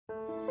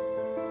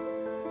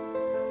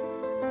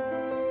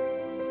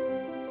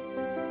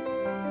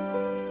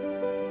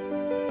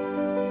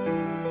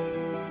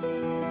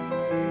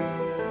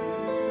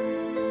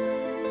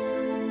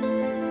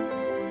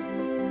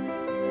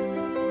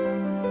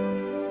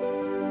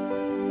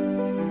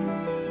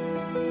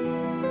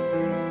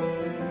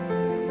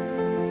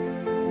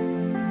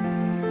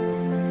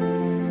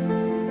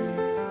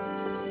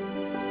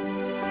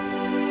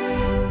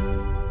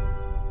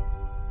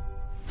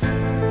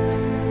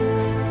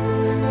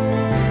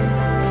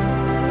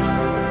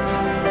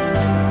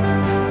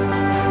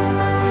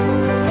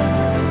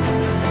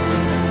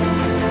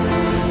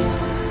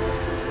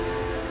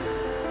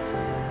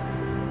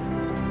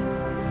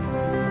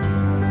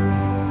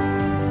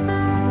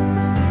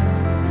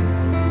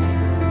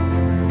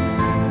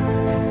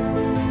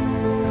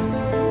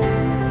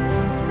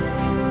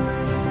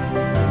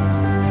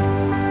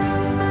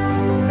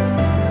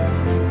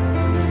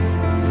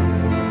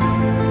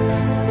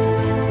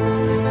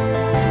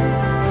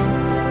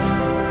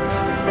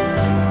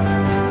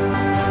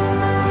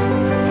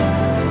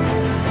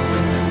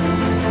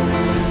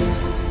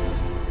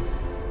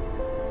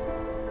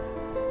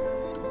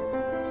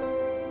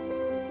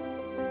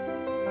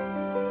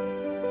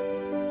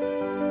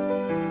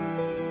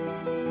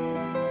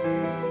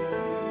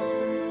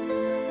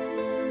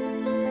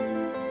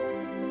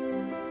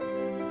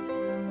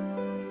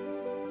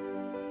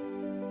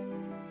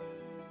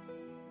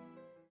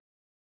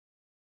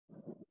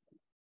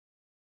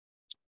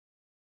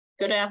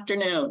Good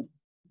afternoon.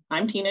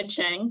 I'm Tina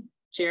Cheng,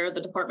 Chair of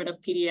the Department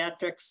of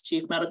Pediatrics,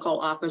 Chief Medical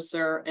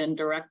Officer, and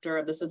Director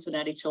of the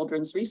Cincinnati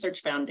Children's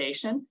Research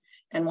Foundation,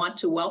 and want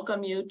to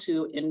welcome you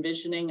to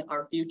Envisioning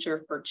Our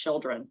Future for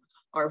Children,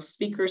 our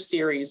speaker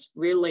series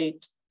really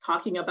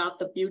talking about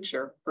the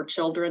future for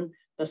children,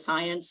 the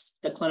science,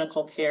 the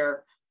clinical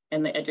care,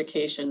 and the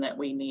education that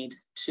we need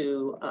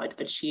to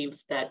achieve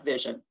that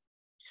vision.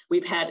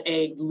 We've had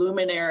a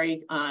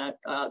large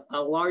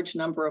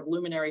number of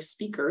luminary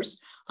speakers,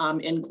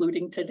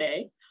 including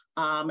today,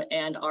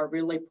 and are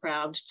really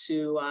proud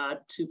to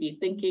be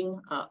thinking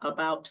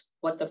about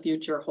what the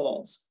future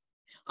holds.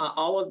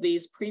 All of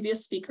these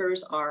previous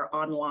speakers are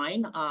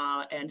online,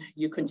 and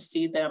you can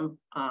see them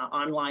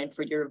online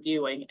for your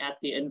viewing at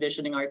the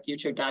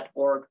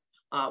envisioningourfuture.org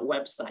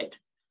website.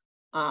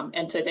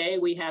 And today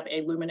we have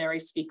a luminary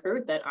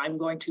speaker that I'm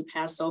going to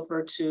pass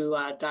over to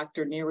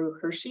Dr. Neeru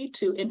Hershey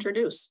to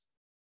introduce.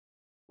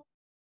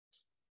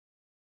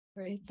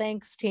 Great,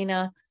 thanks,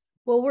 Tina.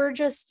 Well, we're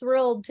just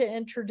thrilled to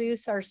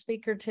introduce our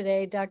speaker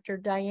today, Dr.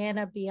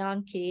 Diana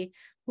Bianchi,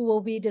 who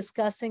will be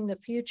discussing the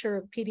future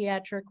of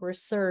pediatric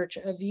research,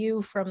 a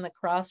view from the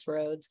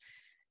Crossroads.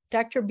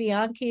 Dr.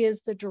 Bianchi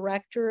is the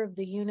director of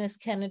the Eunice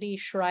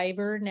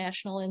Shriver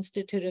National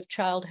Institute of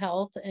Child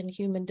Health and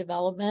Human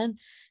Development.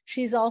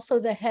 She's also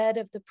the head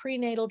of the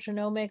Prenatal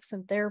Genomics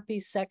and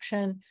Therapy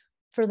section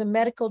for the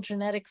Medical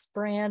Genetics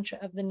branch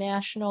of the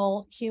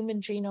National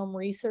Human Genome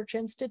Research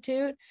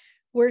Institute,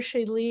 where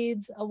she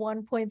leads a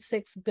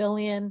 $1.6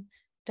 billion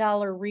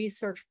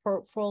research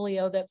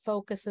portfolio that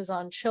focuses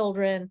on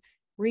children,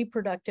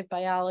 reproductive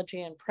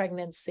biology and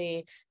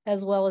pregnancy,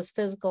 as well as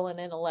physical and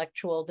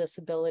intellectual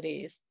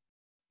disabilities.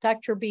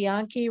 Dr.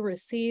 Bianchi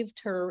received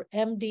her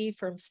MD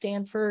from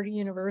Stanford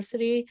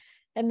University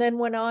and then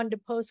went on to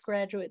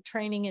postgraduate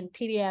training in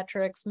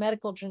pediatrics,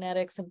 medical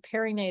genetics, and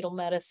perinatal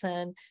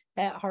medicine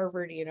at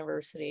Harvard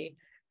University.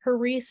 Her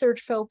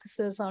research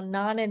focuses on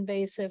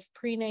non-invasive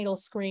prenatal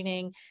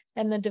screening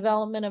and the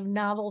development of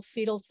novel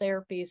fetal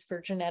therapies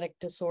for genetic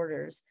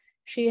disorders.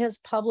 She has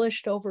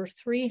published over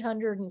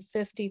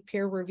 350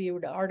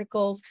 peer-reviewed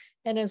articles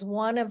and is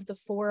one of the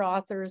 4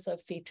 authors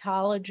of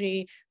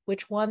Fetology,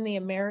 which won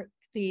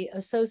the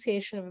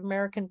Association of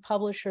American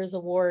Publishers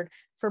Award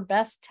for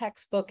Best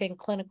Textbook in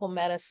Clinical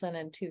Medicine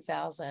in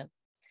 2000.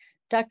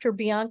 Dr.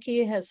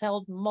 Bianchi has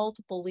held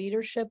multiple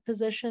leadership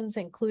positions,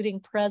 including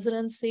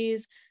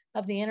presidencies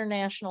of the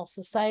International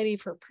Society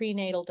for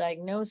Prenatal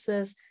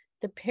Diagnosis,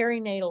 the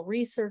Perinatal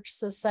Research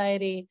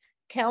Society,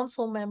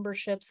 council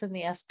memberships in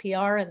the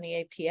SPR and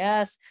the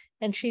APS,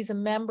 and she's a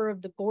member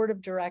of the board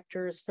of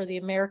directors for the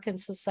American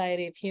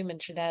Society of Human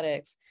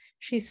Genetics.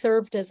 She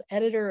served as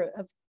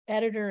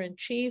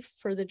editor-in-chief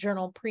for the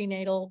journal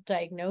Prenatal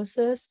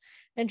Diagnosis,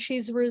 and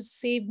she's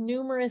received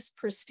numerous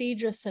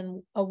prestigious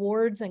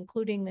awards,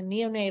 including the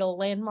Neonatal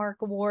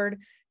Landmark Award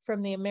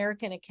from the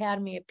American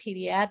Academy of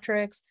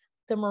Pediatrics,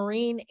 the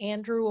Maureen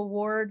Andrew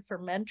Award for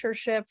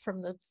Mentorship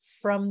from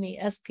the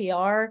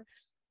SPR,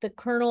 the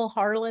Colonel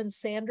Harlan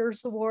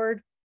Sanders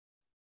Award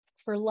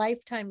for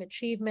Lifetime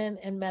Achievement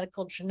in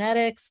Medical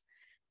Genetics,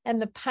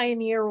 and the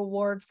Pioneer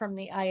Award from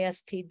the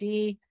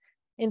ISPD.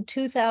 In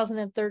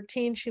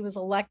 2013, she was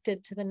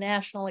elected to the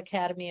National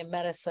Academy of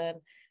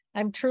Medicine.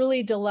 I'm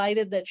truly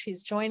delighted that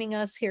she's joining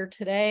us here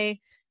today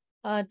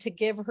to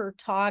give her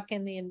talk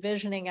in the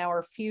Envisioning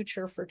Our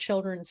Future for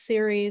Children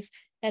series.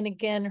 And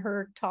again,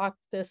 her talk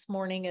this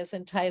morning is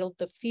entitled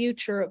The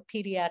Future of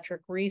Pediatric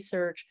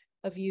Research,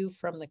 a View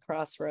from the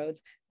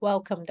Crossroads.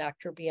 Welcome,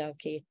 Dr.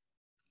 Bianchi.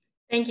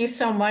 Thank you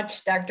so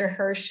much, Dr.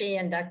 Hershey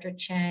and Dr.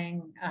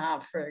 Cheng,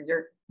 for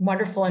your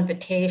wonderful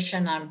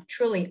invitation. I'm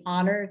truly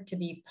honored to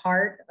be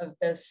part of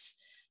this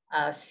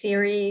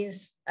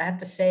series. I have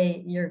to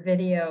say, your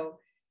video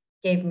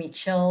gave me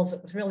chills.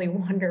 It was really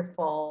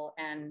wonderful.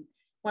 And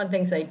one of the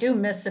things I do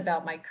miss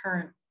about my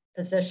current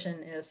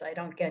position is I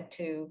don't get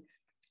to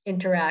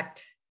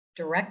interact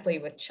directly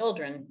with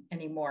children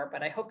anymore,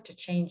 but I hope to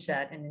change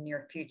that in the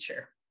near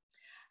future.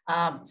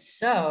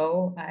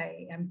 So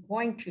I am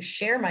going to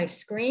share my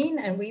screen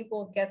and we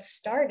will get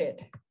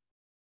started.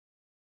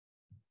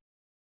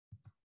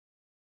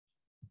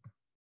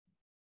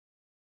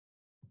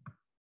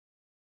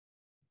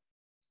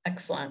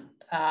 Excellent.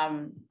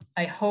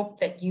 I hope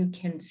that you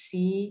can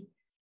see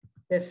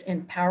this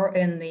in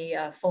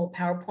the full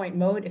PowerPoint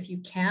mode. If you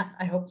can't,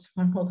 I hope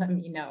someone will let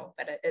me know,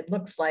 but it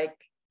looks like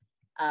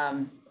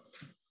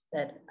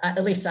that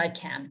at least I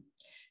can.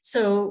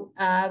 So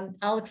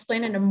I'll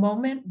explain in a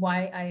moment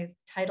why I've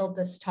titled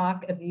this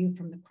talk A View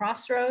from the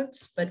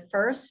Crossroads. But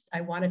first,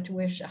 I wanted to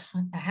wish a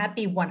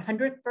happy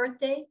 100th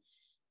birthday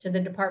to the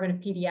Department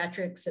of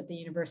Pediatrics at the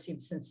University of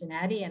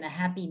Cincinnati and a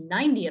happy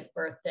 90th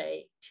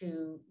birthday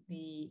to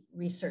the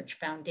Research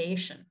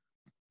Foundation.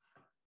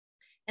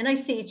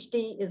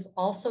 NICHD is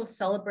also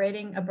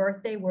celebrating a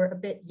birthday. We're a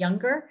bit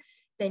younger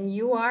than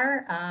you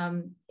are.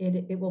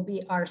 It will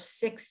be our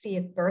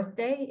 60th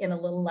birthday in a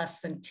little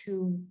less than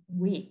 2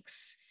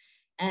 weeks.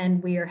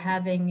 And we are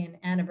having an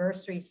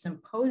anniversary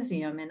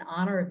symposium in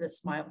honor of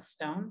this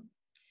milestone.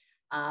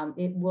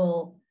 It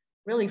will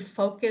really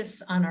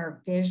focus on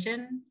our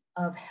vision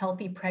of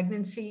healthy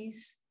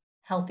pregnancies,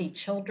 healthy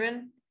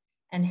children,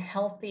 and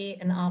healthy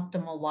and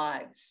optimal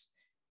lives.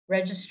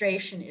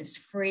 Registration is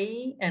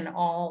free and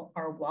all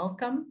are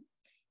welcome.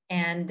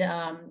 And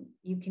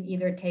you can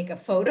either take a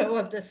photo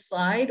of this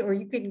slide or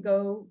you can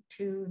go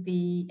to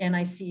the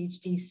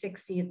NICHD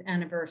 60th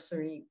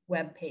anniversary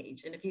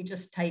webpage. And if you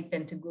just type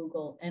into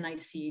Google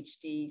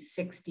NICHD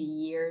 60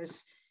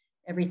 years,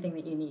 everything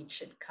that you need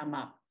should come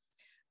up.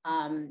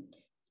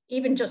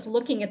 Even just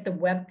looking at the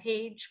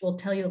webpage will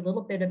tell you a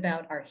little bit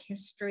about our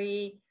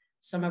history,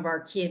 some of our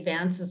key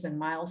advances and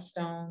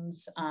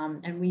milestones.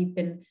 And we've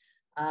been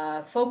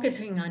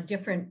focusing on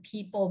different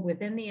people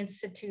within the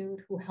Institute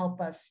who help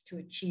us to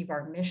achieve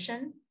our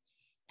mission.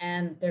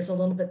 And there's a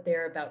little bit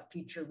there about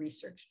future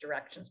research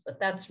directions, but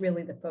that's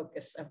really the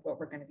focus of what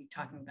we're going to be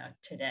talking about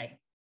today.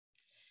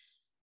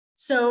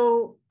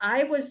 So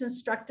I was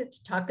instructed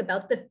to talk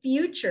about the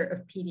future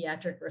of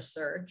pediatric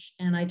research,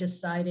 and I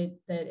decided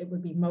that it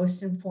would be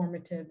most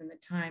informative in the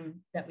time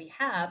that we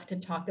have to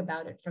talk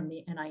about it from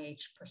the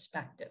NIH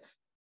perspective.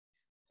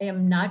 I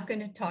am not going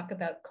to talk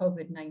about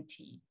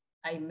COVID-19.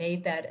 I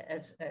made that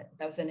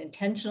that was an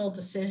intentional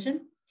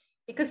decision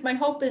because my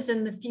hope is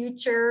in the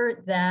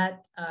future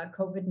that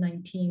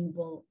COVID-19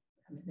 will,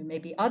 there may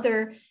be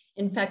other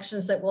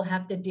infections that we'll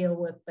have to deal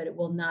with, but it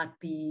will not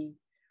be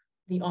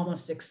the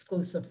almost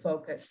exclusive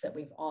focus that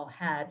we've all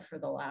had for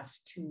the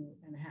last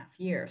 2.5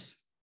 years.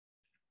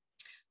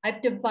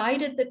 I've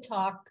divided the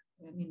talk,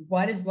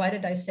 why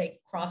did I say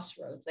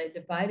crossroads? I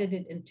divided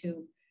it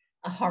into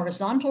a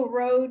horizontal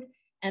road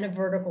and a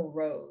vertical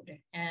road.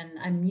 And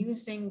I'm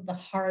using the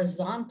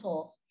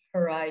horizontal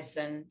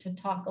horizon to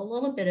talk a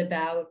little bit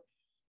about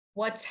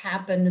what's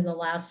happened in the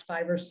last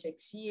 5 or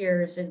 6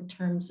 years in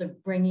terms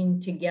of bringing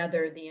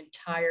together the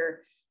entire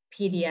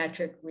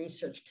pediatric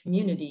research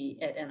community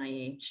at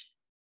NIH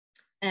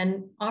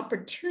and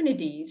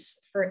opportunities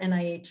for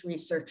NIH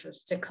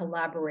researchers to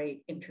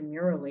collaborate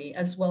intramurally,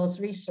 as well as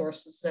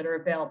resources that are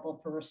available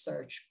for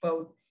research,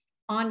 both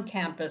on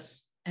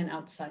campus and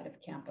outside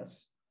of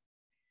campus.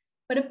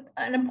 But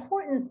an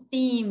important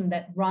theme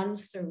that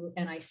runs through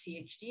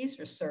NICHD's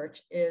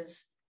research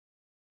is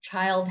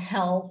child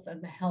health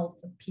and the health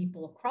of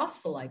people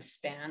across the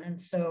lifespan. And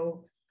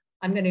so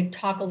I'm going to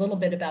talk a little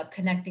bit about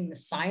connecting the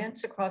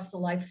science across the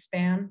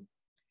lifespan,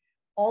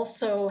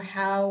 also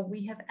how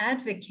we have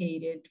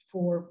advocated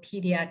for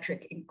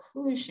pediatric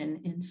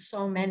inclusion in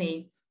so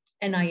many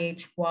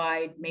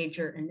NIH-wide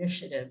major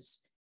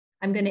initiatives.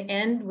 I'm going to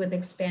end with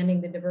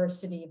expanding the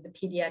diversity of the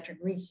pediatric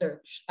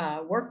research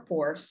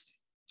workforce,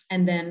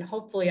 and then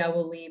hopefully I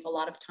will leave a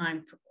lot of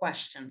time for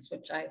questions,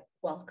 which I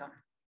welcome.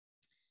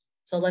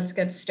 So let's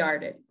get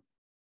started.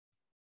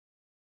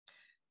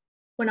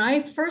 When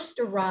I first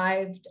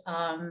arrived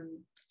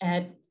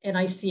at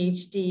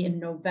NICHD in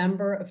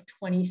November of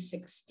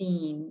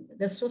 2016,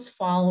 this was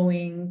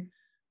following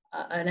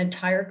an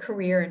entire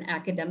career in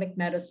academic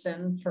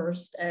medicine,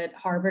 first at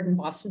Harvard and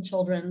Boston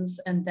Children's,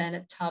 and then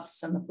at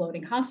Tufts and the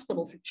Floating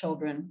Hospital for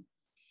Children.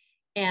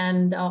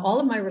 And all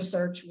of my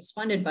research was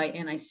funded by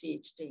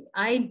NICHD.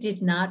 I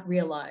did not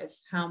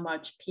realize how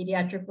much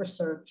pediatric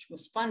research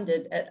was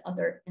funded at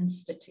other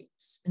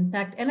institutes. In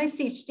fact,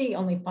 NICHD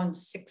only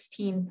funds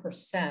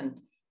 16%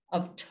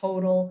 of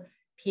total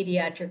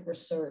pediatric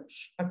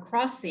research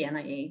across the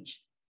NIH.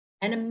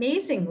 And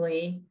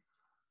amazingly,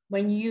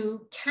 when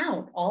you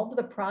count all of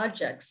the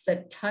projects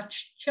that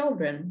touch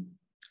children,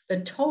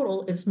 the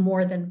total is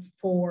more than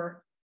 $4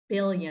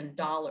 billion.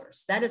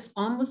 That is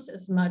almost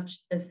as much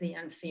as the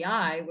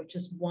NCI, which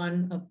is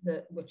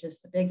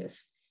the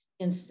biggest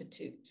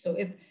institute. So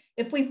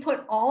if we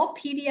put all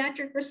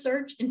pediatric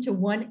research into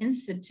one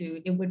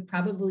institute, it would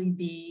probably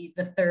be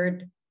the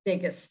 3rd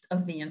biggest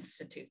of the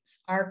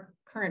institutes. Our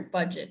current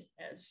budget,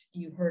 as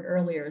you heard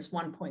earlier, is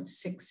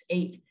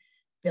 1.68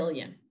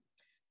 billion.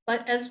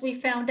 But as we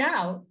found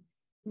out,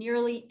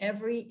 nearly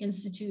every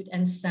institute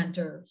and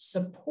center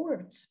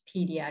supports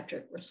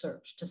pediatric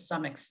research to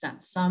some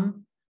extent,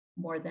 some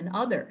more than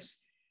others.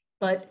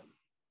 But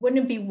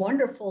wouldn't it be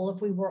wonderful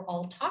if we were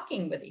all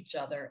talking with each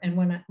other? And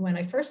when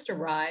I first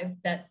arrived,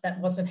 that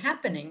wasn't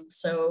happening.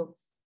 So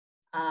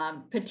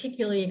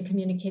particularly in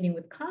communicating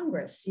with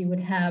Congress, you would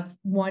have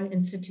one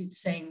institute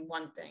saying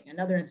one thing,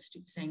 another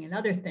institute saying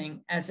another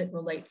thing as it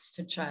relates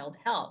to child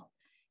health.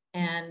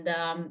 And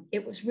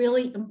it was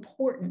really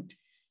important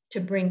to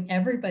bring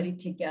everybody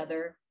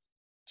together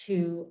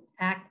to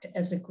act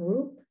as a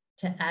group,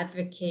 to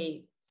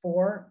advocate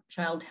for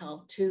child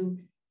health, to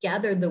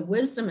gather the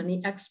wisdom and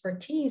the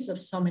expertise of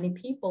so many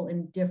people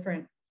in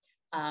different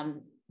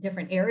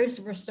areas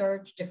of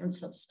research, different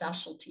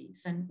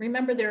subspecialties. And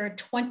remember, there are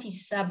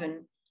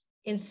 27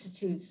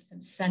 institutes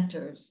and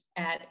centers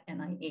at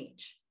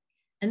NIH.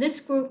 And this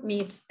group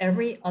meets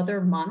every other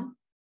month.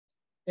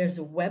 There's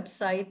a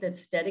website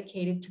that's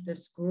dedicated to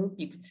this group.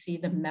 You can see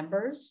the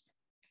members.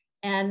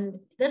 And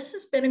this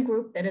has been a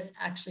group that has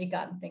actually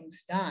gotten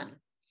things done.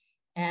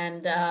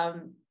 And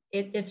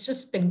it's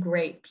just been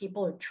great.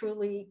 People are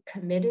truly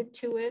committed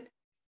to it.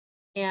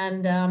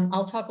 And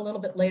I'll talk a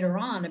little bit later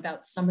on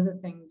about some of the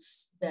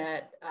things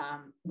that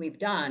we've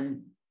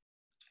done.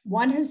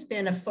 One has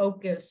been a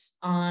focus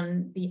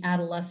on the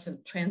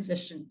adolescent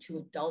transition to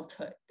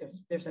adulthood.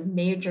 There's a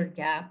major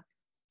gap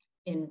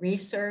in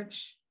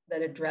research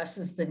that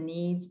addresses the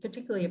needs,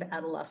 particularly of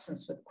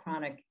adolescents with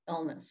chronic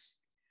illness.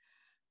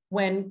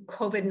 When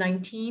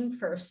COVID-19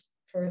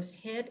 first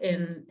hit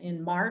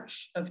in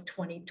March of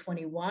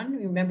 2021,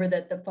 remember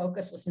that the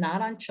focus was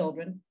not on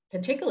children,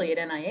 particularly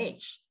at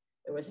NIH.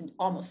 There was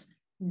almost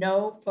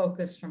no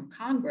focus from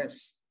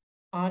Congress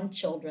on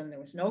children. There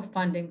was no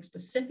funding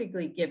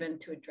specifically given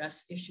to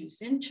address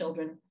issues in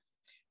children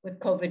with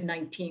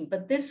COVID-19.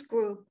 But this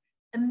group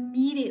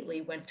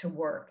immediately went to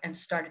work and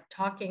started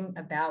talking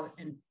about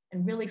and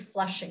really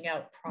fleshing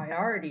out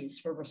priorities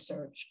for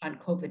research on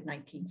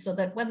COVID-19, so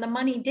that when the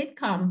money did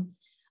come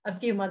a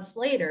few months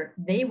later,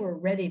 they were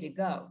ready to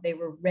go. They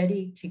were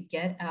ready to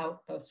get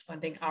out those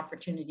funding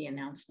opportunity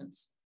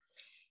announcements.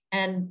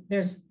 And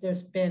there's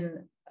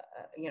been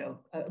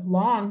a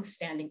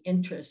long-standing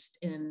interest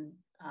in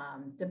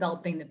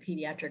developing the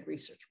pediatric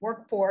research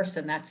workforce,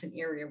 and that's an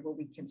area where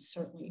we can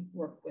certainly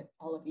work with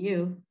all of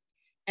you.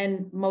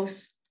 And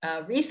most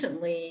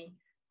recently,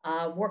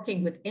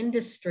 working with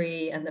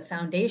industry and the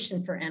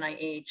Foundation for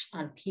NIH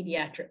on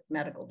pediatric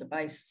medical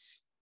devices.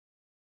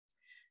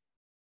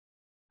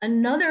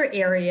 Another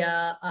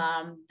area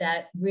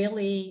that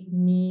really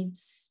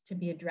needs to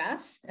be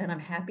addressed, and I'm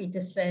happy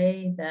to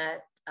say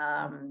that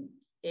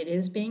it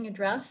is being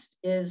addressed,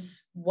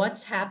 is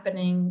what's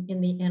happening in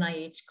the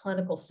NIH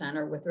Clinical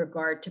Center with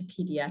regard to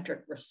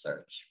pediatric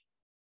research.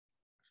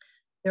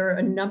 There are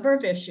a number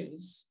of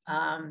issues.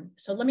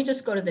 So let me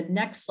just go to the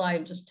next slide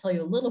and just tell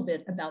you a little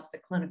bit about the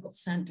clinical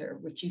center,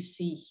 which you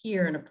see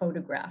here in a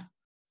photograph.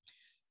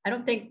 I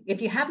don't think,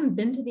 if you haven't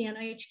been to the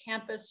NIH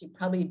campus, you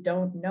probably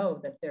don't know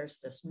that there's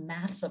this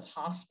massive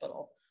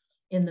hospital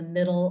in the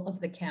middle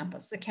of the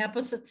campus. The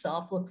campus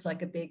itself looks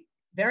like a big,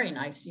 very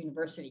nice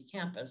university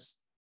campus.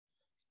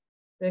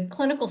 The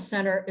clinical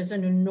center is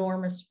an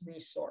enormous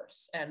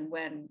resource. And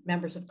when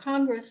members of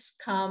Congress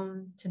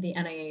come to the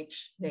NIH,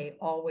 they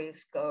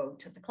always go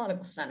to the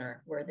clinical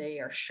center, where they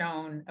are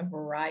shown a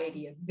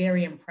variety of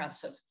very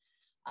impressive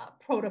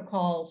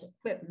protocols,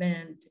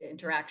 equipment,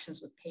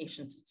 interactions with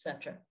patients, et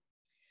cetera.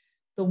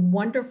 The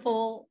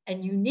wonderful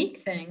and unique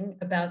thing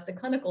about the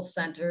clinical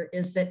center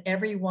is that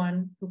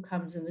everyone who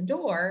comes in the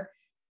door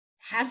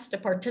has to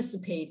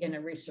participate in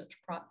a research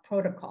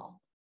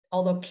protocol.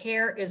 Although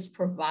care is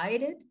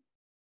provided,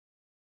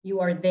 you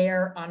are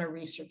there on a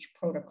research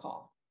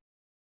protocol.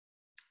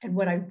 And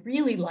what I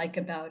really like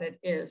about it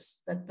is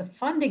that the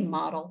funding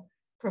model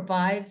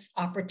provides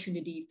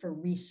opportunity for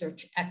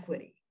research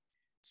equity.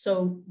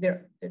 So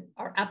there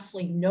are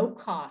absolutely no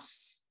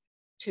costs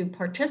to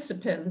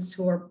participants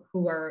who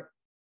are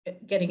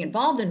getting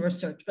involved in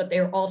research, but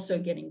they're also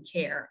getting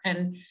care.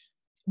 And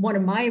one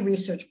of my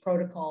research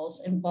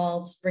protocols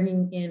involves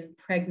bringing in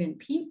pregnant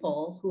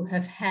people who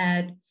have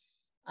had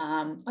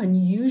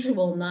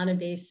unusual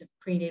non-invasive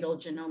prenatal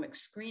genomic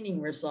screening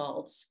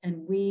results,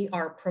 and we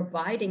are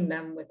providing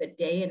them with a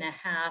day and a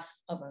half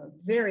of a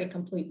very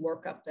complete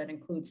workup that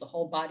includes a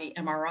whole body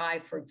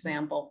MRI, for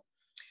example,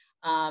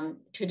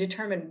 to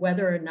determine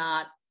whether or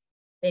not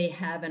they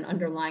have an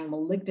underlying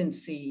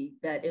malignancy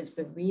that is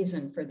the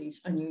reason for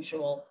these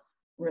unusual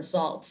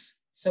results.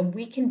 So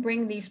we can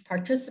bring these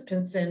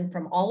participants in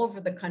from all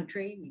over the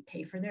country. We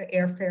pay for their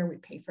airfare, we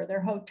pay for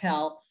their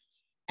hotel,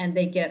 and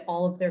they get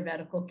all of their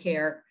medical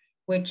care,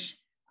 which,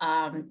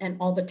 and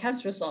all the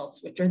test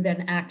results, which are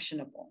then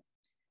actionable.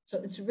 So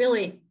it's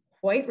really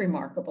quite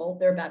remarkable.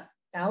 There are about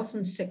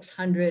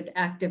 1,600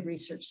 active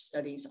research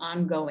studies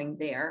ongoing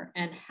there,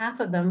 and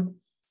half of them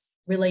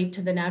relate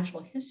to the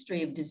natural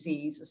history of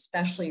disease,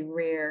 especially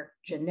rare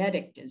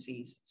genetic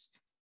diseases.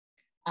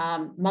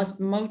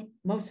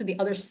 Most of the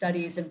other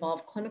studies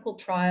involve clinical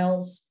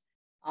trials,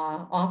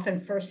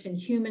 often first in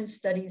human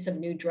studies of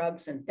new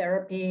drugs and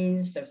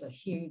therapies. There's a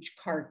huge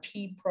CAR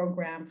T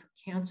program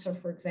for cancer,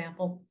 for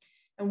example.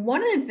 And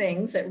one of the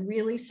things that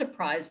really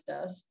surprised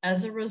us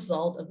as a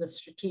result of the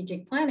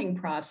strategic planning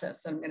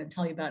process, I'm going to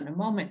tell you about in a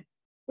moment,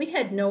 we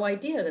had no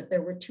idea that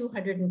there were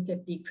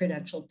 250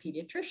 credentialed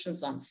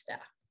pediatricians on staff.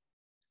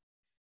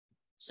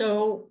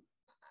 So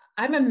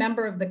I'm a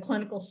member of the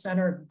Clinical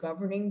Center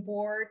Governing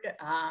Board,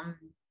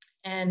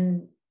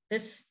 and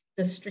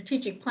the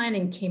strategic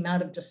planning came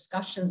out of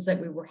discussions that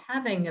we were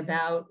having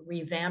about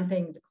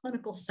revamping the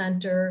clinical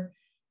center,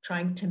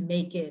 trying to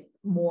make it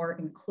more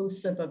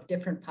inclusive of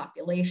different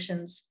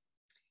populations.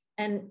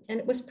 And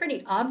it was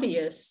pretty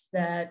obvious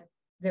that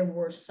there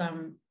were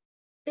some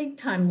big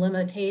time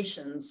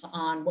limitations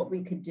on what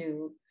we could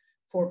do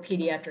for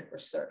pediatric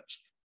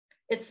research.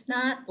 It's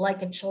not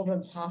like a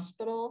children's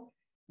hospital.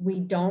 We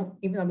don't,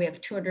 even though we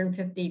have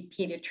 250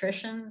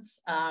 pediatricians,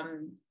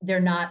 they're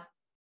not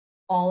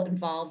all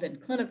involved in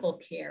clinical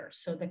care.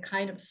 So the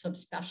kind of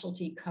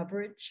subspecialty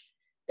coverage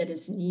that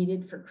is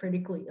needed for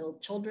critically ill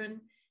children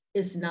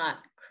is not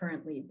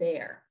currently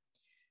there.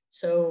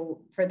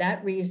 So for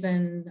that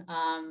reason,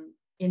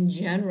 in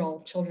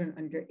general, children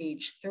under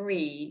age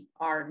 3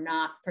 are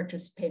not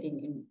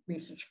participating in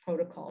research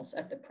protocols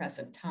at the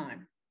present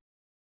time.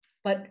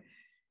 But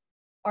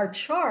our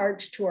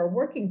charge to our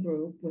working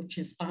group, which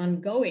is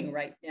ongoing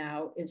right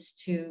now, is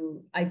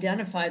to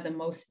identify the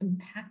most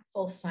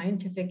impactful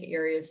scientific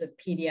areas of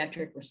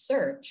pediatric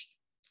research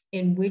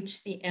in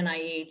which the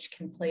NIH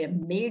can play a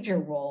major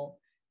role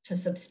to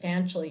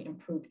substantially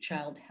improve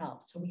child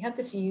health. So we have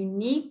this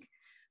unique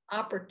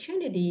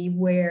opportunity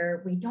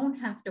where we don't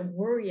have to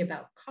worry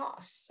about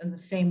costs in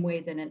the same way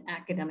that an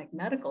academic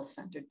medical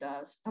center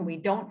does, and we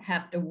don't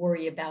have to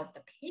worry about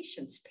the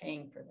patients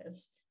paying for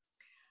this.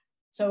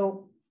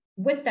 So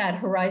with that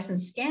horizon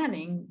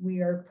scanning, we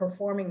are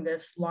performing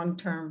this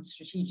long-term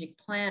strategic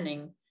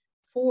planning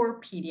for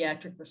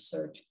pediatric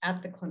research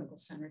at the clinical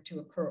center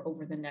to occur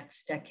over the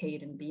next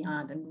decade and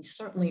beyond. And we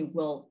certainly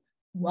will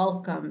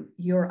welcome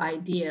your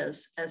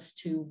ideas as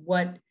to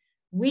what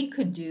we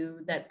could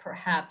do that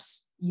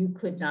perhaps you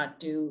could not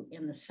do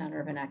in the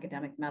center of an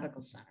academic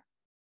medical center.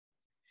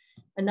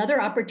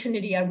 Another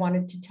opportunity I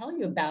wanted to tell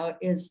you about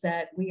is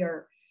that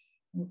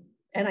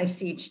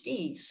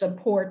NICHD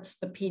supports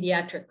the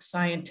Pediatric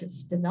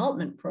Scientist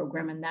Development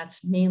Program, and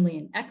that's mainly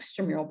an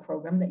extramural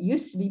program that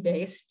used to be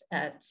based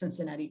at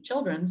Cincinnati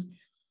Children's.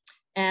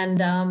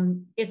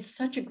 And it's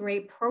such a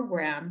great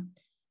program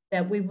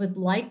that we would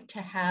like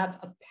to have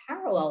a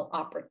parallel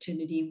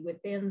opportunity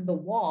within the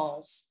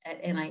walls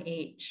at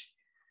NIH.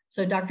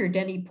 So Dr.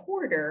 Denny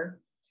Porter,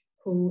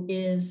 who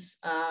is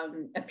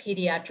a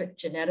pediatric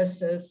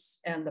geneticist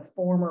and the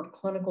former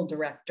clinical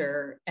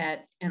director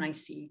at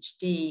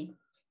NICHD,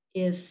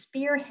 is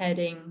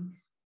spearheading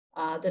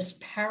this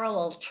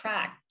parallel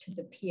track to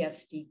the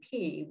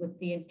PSDP with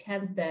the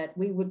intent that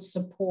we would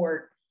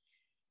support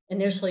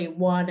initially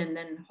one and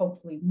then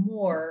hopefully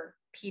more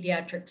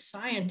pediatric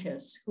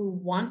scientists who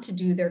want to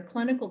do their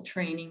clinical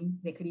training.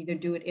 They could either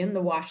do it in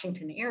the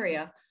Washington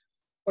area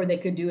or they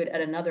could do it at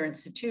another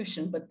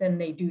institution, but then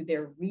they do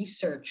their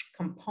research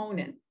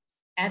component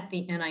at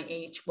the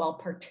NIH while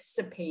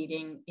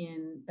participating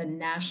in the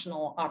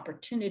national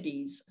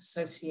opportunities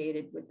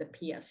associated with the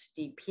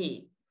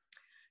PSDP.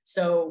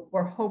 So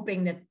we're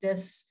hoping that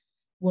this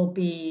will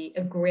be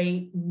a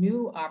great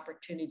new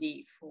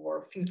opportunity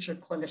for future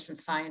clinician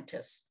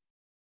scientists.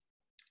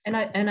 And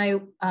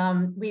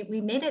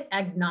we made it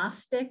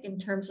agnostic in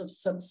terms of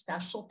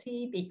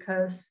subspecialty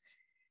because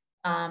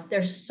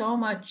there's so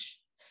much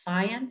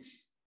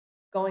science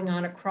going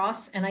on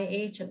across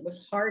NIH. It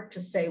was hard to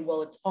say,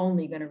 well, it's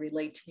only going to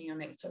relate to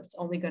neonates or it's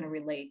only going to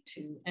relate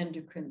to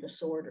endocrine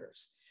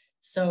disorders.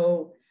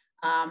 So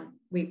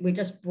we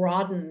just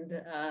broadened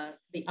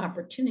the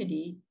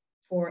opportunity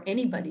for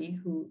anybody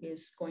who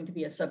is going to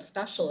be a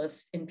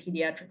subspecialist in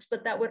pediatrics,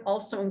 but that would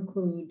also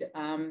include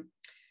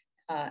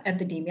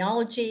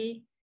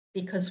epidemiology,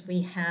 because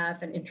we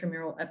have an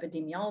intramural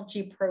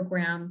epidemiology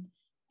program,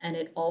 and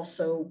it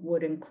also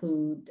would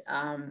include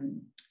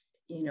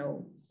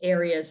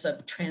areas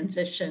of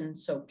transition,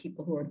 so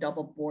people who are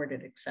double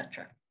boarded, et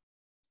cetera.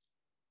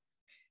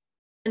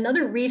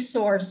 Another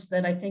resource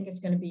that I think is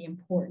going to be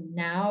important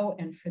now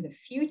and for the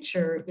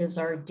future is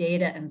our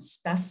data and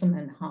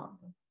specimen hub.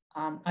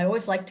 I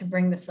always like to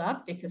bring this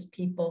up because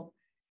people,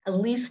 at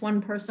least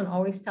one person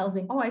always tells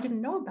me, oh, I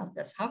didn't know about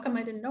this. How come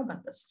I didn't know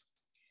about this?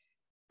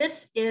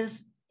 This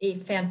is a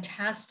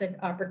fantastic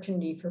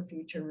opportunity for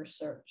future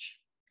research.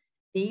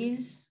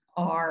 These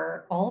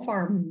are all of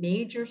our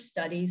major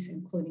studies,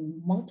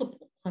 including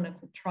multiple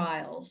clinical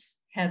trials,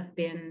 have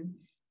been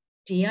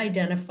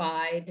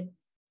de-identified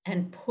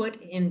and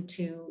put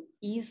into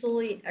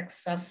easily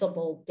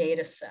accessible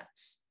data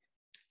sets.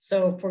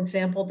 So for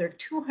example, there are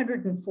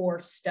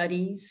 204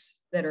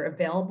 studies that are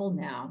available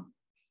now.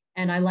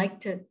 And I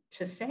like to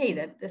say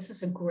that this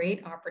is a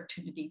great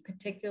opportunity,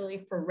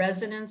 particularly for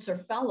residents or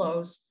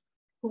fellows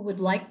who would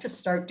like to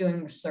start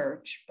doing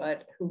research,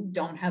 but who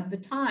don't have the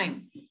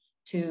time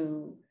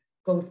to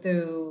go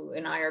through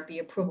an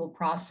IRB approval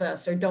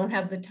process or don't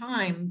have the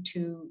time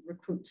to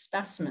recruit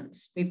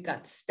specimens. We've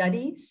got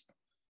studies,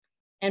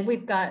 and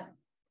we've got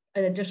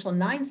an additional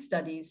 9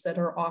 studies that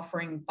are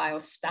offering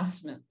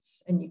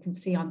biospecimens. And you can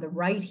see on the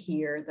right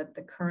here that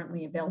the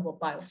currently available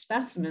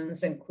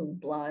biospecimens include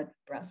blood,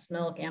 breast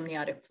milk,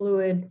 amniotic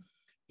fluid,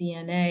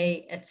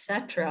 DNA, et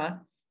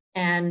cetera.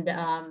 And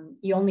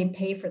you only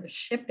pay for the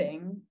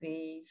shipping.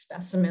 The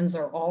specimens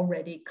are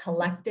already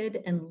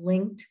collected and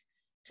linked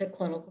to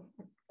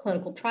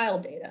clinical trial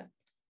data.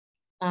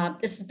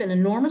 This has been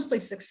enormously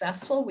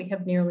successful. We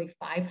have nearly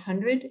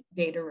 500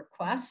 data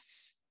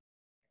requests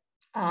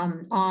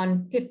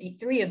on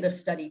 53 of the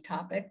study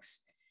topics.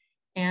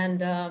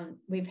 And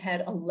we've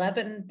had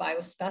 11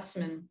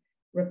 biospecimen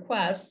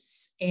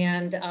requests,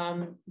 and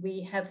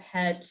we have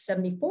had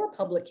 74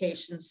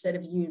 publications that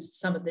have used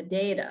some of the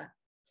data.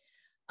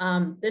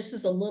 This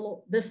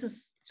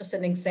is just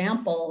an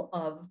example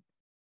of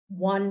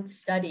one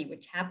study,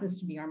 which happens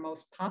to be our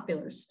most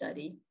popular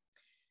study.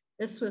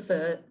 This was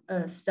a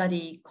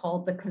study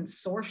called the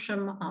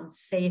Consortium on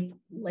Safe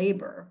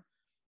Labor.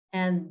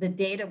 And the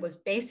data was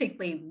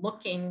basically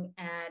looking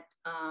at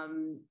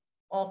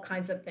all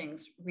kinds of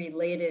things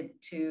related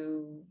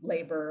to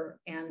labor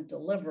and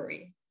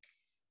delivery.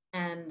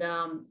 And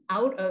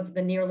out of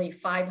the nearly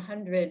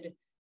 500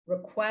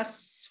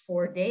 requests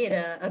for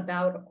data,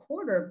 about a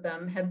quarter of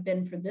them have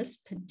been for this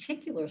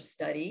particular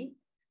study.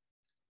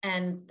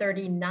 And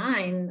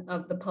 39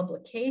 of the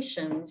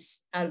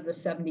publications out of the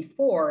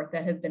 74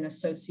 that have been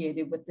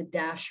associated with the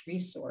DASH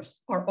resource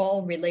are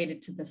all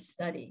related to this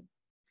study.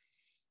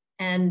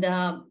 And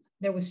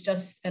there was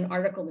just an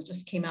article that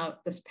just came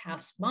out this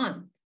past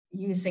month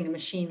using a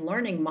machine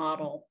learning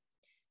model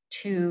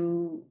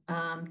to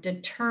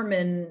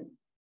determine,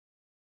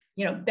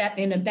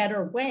 in a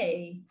better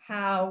way,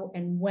 how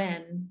and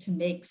when to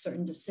make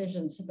certain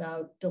decisions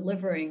about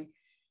delivering,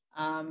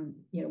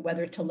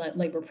 whether to let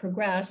labor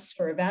progress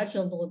for a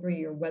vaginal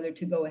delivery or whether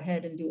to go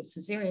ahead and do a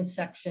cesarean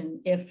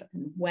section, if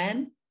and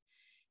when.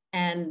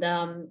 And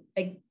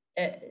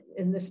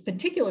in this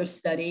particular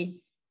study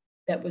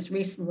that was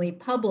recently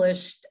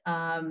published,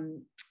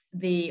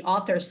 the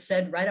authors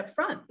said right up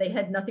front, they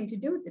had nothing to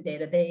do with the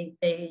data.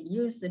 They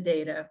used the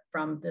data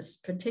from this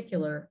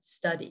particular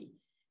study.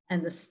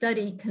 And the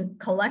study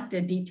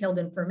collected detailed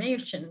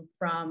information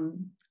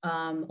from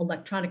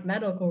electronic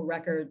medical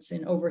records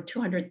in over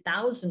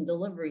 200,000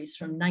 deliveries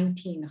from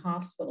 19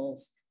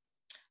 hospitals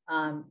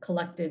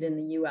collected in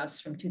the US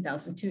from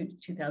 2002 to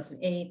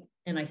 2008,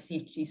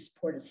 NICHD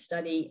supported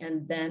study,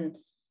 and then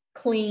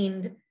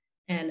cleaned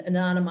and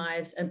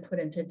anonymized and put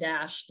into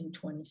DASH in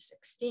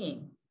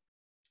 2016.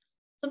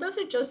 So those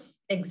are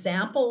just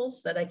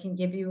examples that I can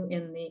give you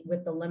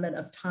with the limit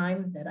of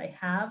time that I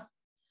have.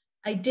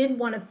 I did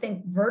want to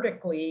think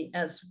vertically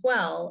as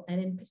well. And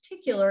in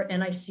particular,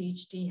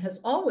 NICHD has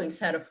always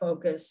had a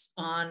focus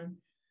on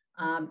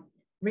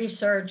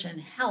research and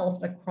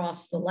health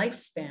across the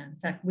lifespan. In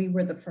fact, we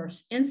were the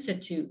first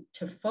institute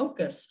to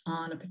focus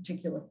on a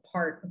particular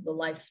part of the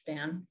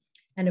lifespan.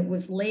 And it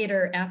was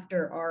later,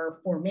 after our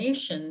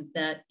formation,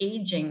 that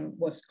aging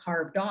was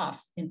carved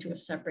off into a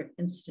separate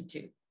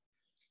institute.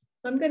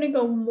 So I'm going to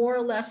go more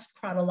or less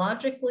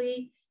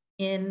chronologically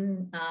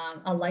in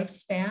a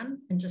lifespan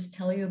and just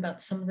tell you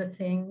about some of the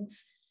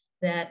things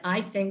that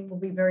I think will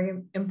be very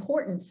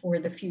important for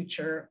the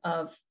future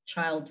of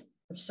child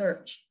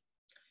research.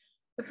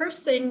 The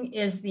first thing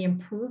is the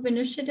IMPROVE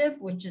initiative,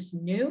 which is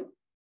new.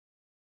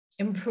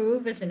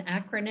 IMPROVE is an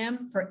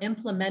acronym for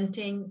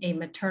Implementing a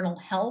Maternal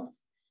Health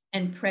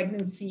and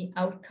Pregnancy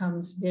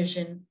Outcomes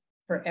Vision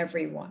for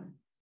Everyone.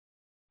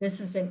 This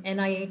is an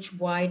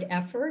NIH-wide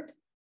effort,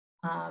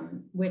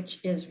 which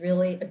is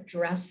really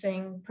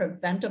addressing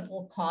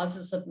preventable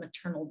causes of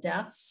maternal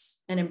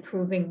deaths and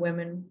improving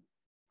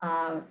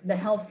the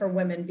health for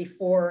women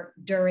before,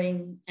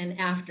 during, and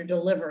after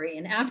delivery.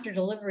 And after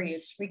delivery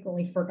is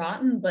frequently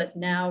forgotten, but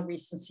now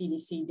recent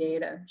CDC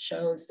data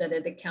shows that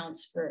it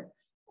accounts for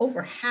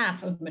over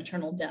half of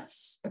maternal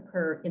deaths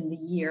occur in the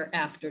year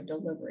after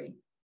delivery.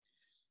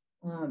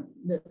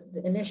 The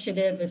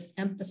initiative is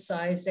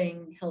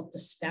emphasizing health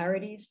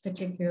disparities,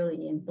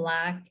 particularly in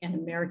Black and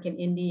American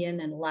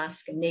Indian and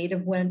Alaska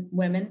Native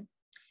women,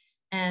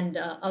 and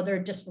other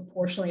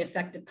disproportionately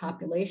affected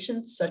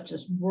populations, such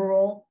as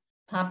rural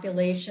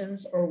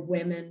populations or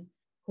women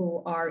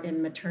who are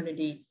in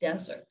maternity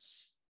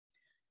deserts.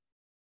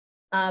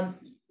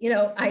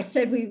 I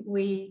said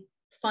we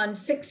fund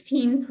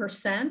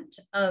 16%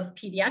 of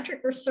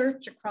pediatric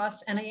research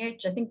across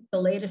NIH. I think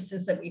the latest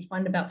is that we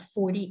fund about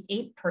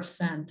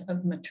 48%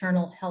 of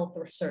maternal health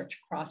research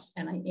across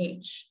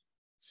NIH.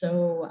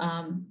 So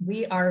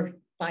we are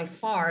by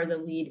far the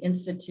lead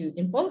institute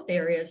in both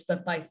areas,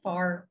 but by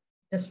far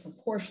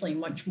disproportionately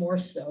much more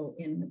so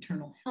in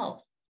maternal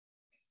health.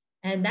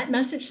 And that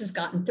message has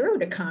gotten through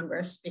to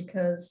Congress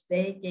because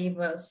they gave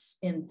us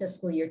in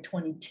fiscal year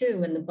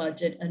 22 in the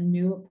budget a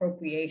new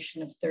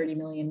appropriation of $30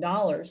 million.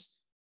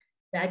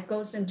 That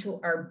goes into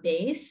our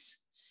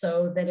base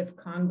so that if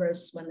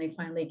Congress, when they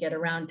finally get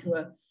around to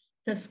a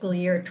fiscal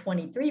year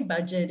 23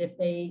 budget, if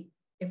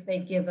they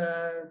give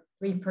a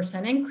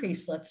 3%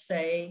 increase, let's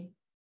say,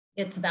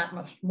 it's that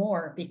much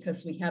more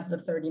because we have the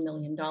 $30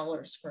 million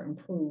for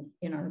IMPROVE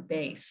in our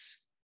base.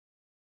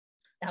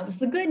 That was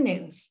the good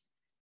news.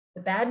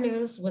 The bad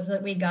news was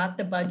that we got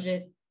the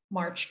budget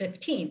March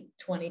 15th,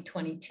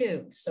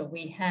 2022. So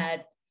we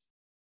had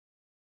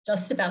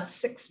just about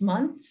 6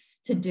 months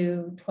to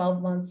do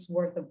 12 months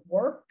worth of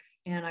work.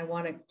 And I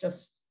want to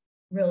just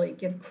really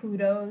give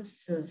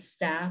kudos to the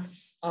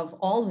staffs of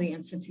all the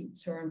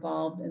institutes who are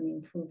involved in the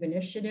IMPROVE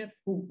initiative,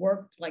 who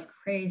worked like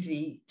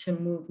crazy to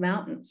move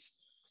mountains.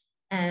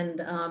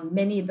 And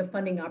many of the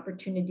funding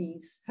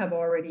opportunities have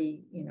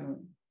already,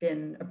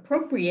 been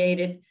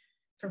appropriated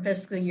for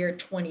fiscal year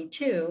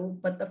 22,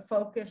 but the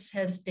focus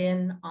has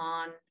been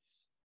on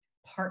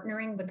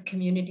partnering with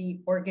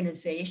community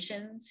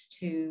organizations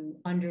to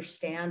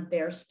understand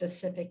their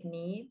specific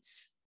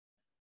needs.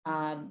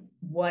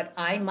 What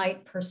I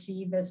might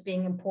perceive as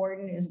being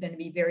important is going to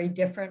be very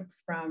different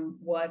from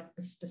what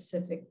a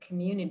specific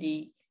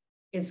community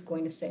is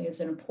going to say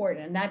is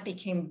important. And that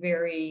became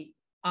very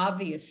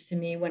obvious to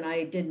me when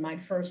I did my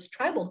first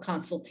tribal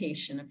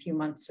consultation a few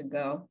months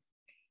ago.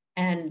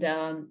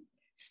 And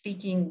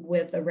speaking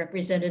with a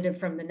representative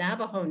from the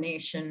Navajo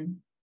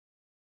Nation,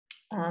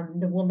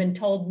 the woman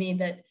told me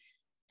that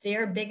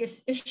their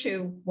biggest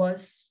issue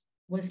was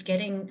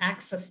getting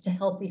access to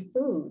healthy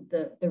food.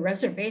 The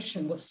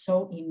reservation was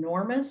so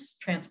enormous.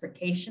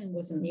 Transportation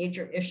was a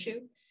major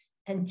issue.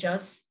 And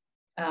just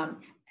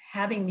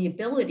having the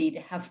ability to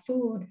have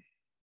food,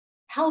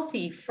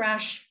 healthy,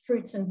 fresh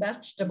fruits and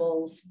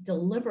vegetables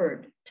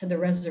delivered to the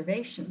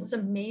reservation was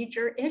a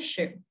major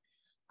issue.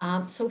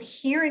 So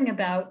hearing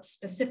about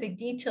specific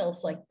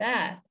details like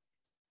that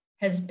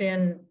has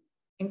been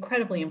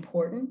incredibly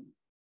important.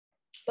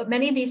 But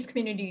many of these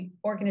community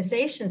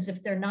organizations,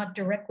 if they're not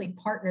directly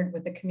partnered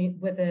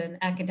with an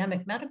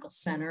academic medical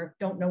center,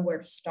 don't know where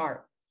to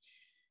start.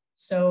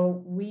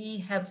 So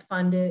we have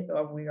funded,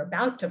 or we're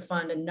about to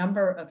fund, a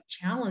number of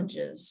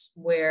challenges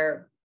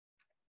where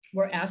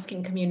we're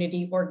asking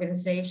community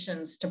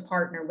organizations to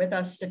partner with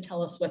us to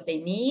tell us what they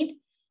need,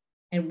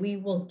 and we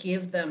will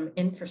give them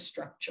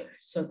infrastructure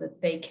so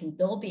that they can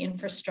build the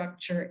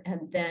infrastructure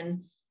and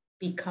then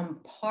become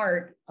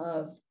part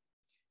of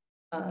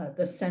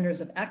the centers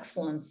of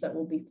excellence that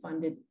will be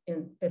funded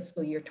in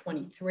fiscal year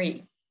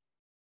 23.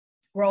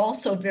 We're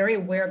also very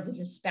aware of the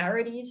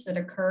disparities that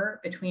occur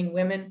between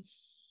women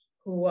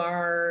who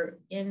are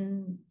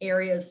in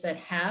areas that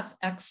have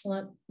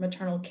excellent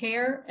maternal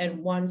care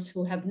and ones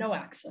who have no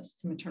access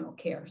to maternal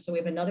care. So we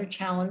have another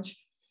challenge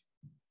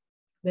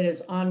that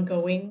is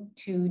ongoing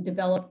to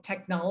develop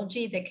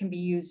technology that can be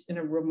used in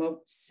a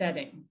remote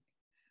setting,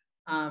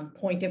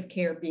 point of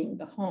care being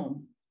the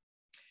home.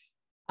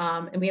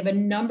 And we have a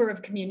number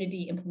of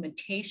community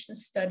implementation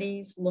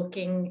studies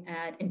looking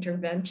at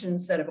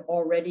interventions that have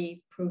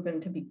already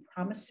proven to be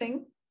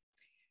promising.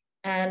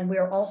 And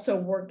we're also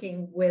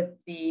working with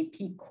the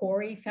P.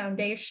 Corey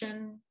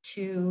Foundation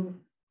to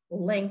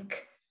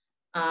link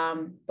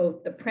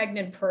both the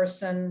pregnant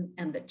person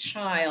and the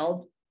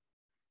child,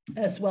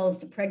 as well as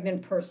the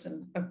pregnant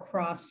person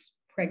across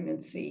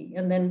pregnancy.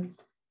 And then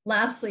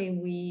lastly,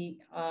 we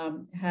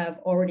have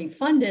already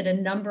funded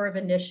a number of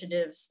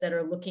initiatives that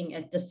are looking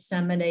at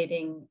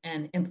disseminating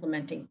and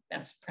implementing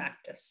best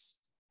practice.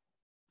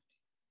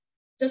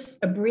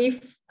 Just a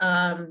brief,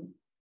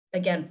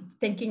 again,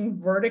 thinking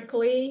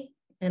vertically,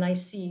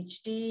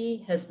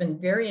 NICHD has been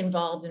very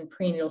involved in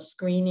prenatal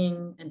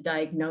screening and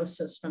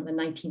diagnosis from the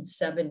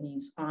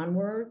 1970s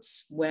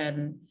onwards,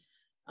 when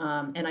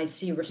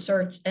NICHD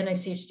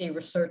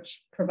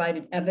research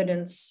provided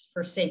evidence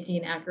for safety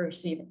and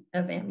accuracy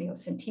of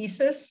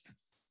amniocentesis,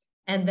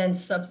 and then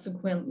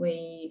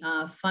subsequently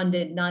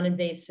funded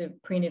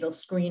non-invasive prenatal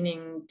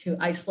screening to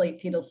isolate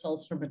fetal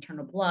cells from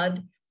maternal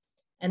blood.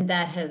 And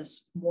that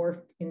has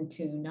morphed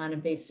into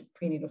non-invasive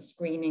prenatal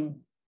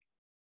screening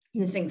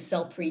using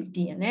cell-free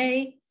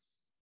DNA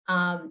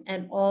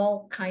and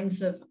all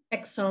kinds of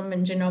exome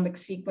and genomic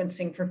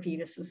sequencing for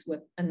fetuses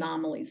with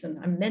anomalies. And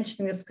I'm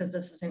mentioning this because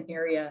this is an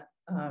area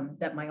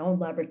that my own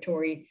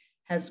laboratory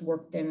has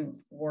worked in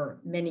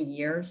for many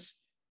years.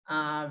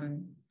 I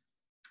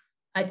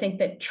think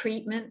that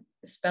treatment,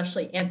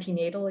 especially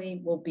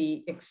antenatally, will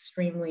be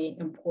extremely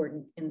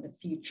important in the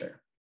future.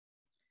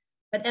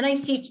 But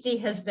NICHD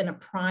has been a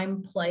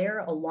prime player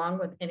along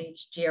with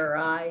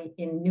NHGRI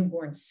in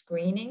newborn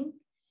screening.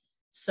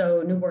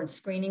 So newborn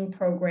screening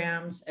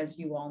programs, as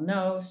you all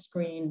know,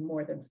 screen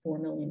more than 4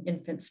 million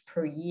infants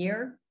per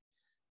year.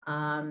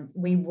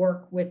 We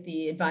work with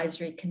the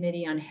Advisory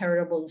Committee on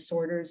Heritable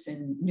Disorders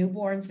in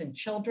Newborns and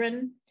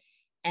Children.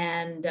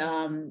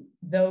 And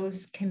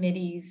those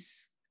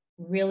committees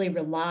really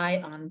rely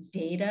on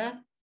data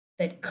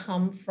that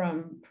come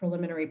from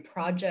preliminary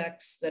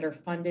projects that are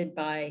funded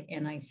by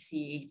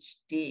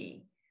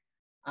NICHD.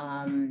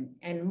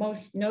 And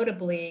most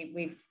notably,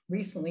 we've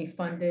recently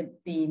funded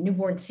the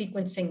Newborn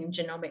Sequencing in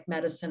Genomic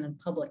Medicine and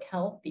Public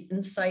Health, the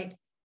INSIGHT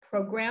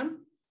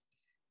program.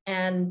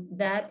 And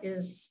that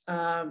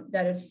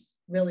has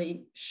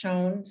really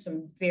shown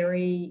some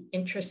very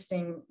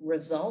interesting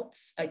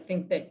results. I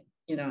think that,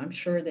 I'm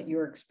sure that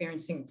you're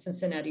experiencing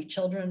Cincinnati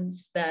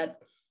Children's that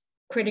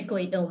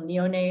critically ill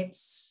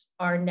neonates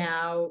are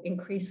now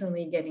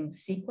increasingly getting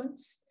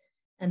sequenced.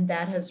 And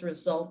that has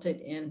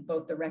resulted in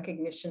both the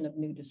recognition of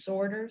new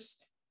disorders,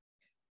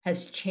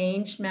 has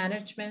changed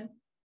management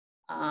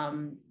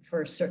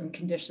for certain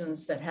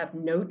conditions that have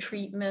no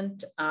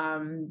treatment.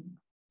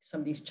 Some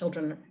of these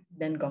children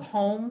then go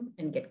home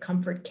and get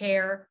comfort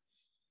care.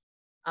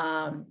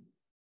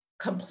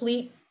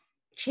 Complete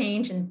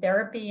change in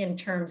therapy in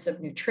terms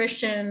of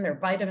nutrition or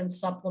vitamin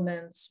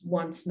supplements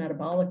once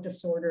metabolic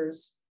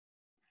disorders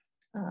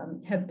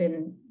have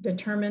been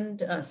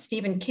determined.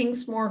 Stephen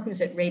Kingsmore, who's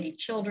at Rady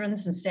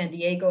Children's in San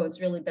Diego, has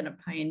really been a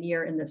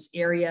pioneer in this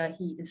area.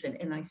 He is an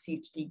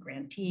NICHD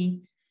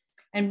grantee.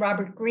 And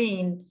Robert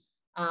Green,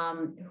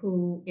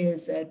 who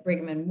is at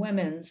Brigham and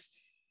Women's,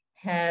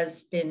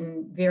 has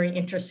been very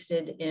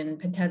interested in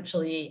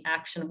potentially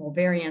actionable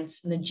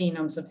variants in the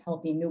genomes of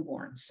healthy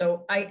newborns.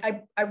 So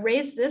I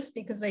raise this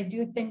because I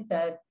do think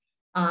that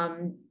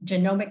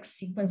genomic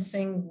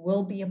sequencing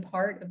will be a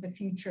part of the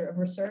future of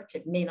research.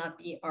 It may not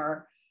be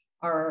our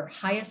our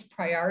highest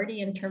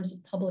priority in terms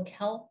of public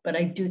health, but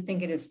I do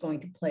think it is going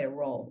to play a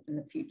role in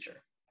the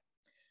future.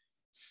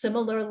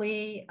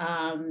 Similarly,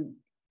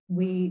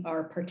 we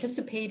are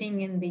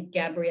participating in the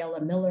Gabriella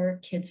Miller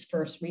Kids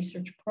First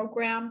Research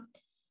Program.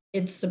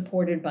 It's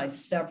supported by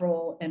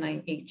several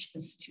NIH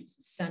institutes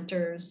and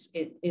centers.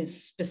 It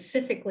is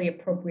specifically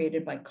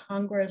appropriated by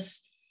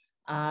Congress.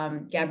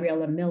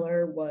 Gabriella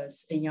Miller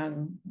was a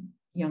young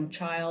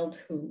child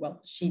who,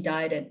 well, she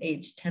died at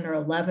age 10 or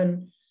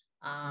 11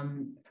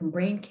 from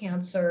brain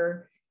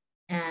cancer.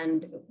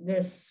 And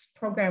this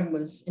program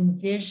was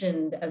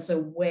envisioned as a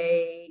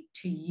way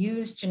to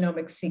use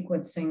genomic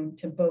sequencing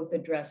to both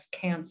address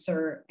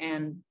cancer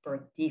and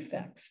birth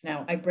defects.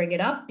 Now, I bring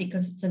it up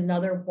because it's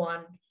another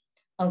one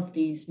of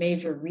these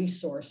major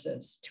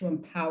resources to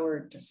empower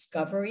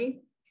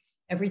discovery.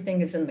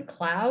 Everything is in the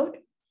cloud.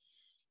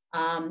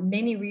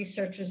 Many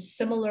researchers,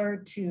 similar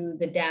to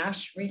the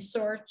DASH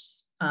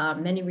resource,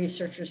 many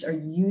researchers are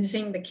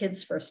using the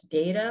Kids First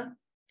data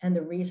and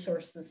the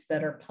resources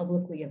that are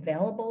publicly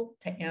available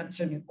to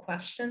answer new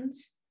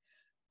questions.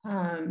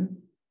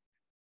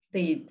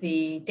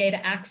 The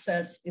data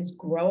access is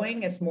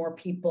growing as more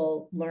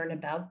people learn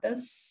about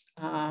this.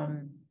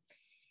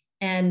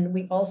 And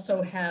we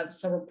also have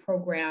several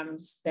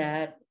programs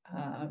that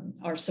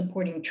are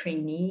supporting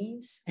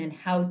trainees and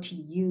how to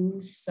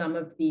use some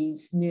of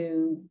these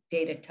new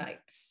data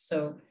types.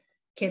 So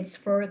Kids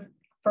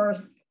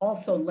First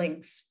also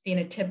links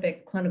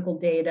phenotypic clinical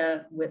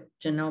data with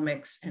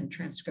genomics and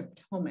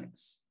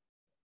transcriptomics.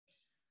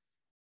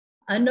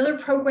 Another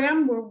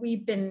program where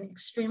we've been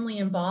extremely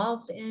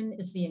involved in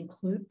is the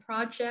INCLUDE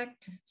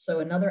project. So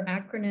another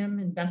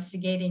acronym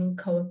investigating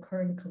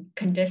co-occurring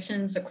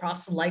conditions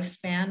across the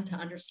lifespan to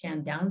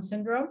understand Down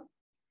syndrome.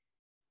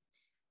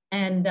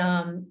 And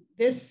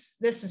this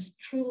has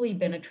truly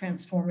been a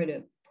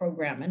transformative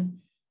program.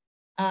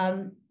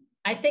 And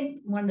I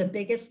think one of the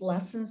biggest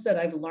lessons that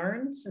I've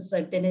learned since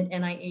I've been at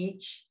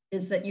NIH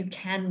is that you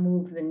can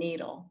move the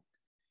needle.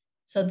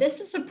 So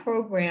this is a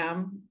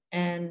program,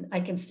 and I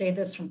can say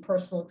this from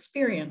personal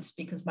experience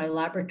because my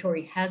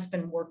laboratory has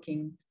been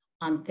working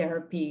on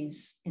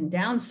therapies in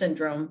Down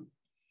syndrome.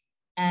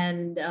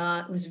 And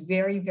it was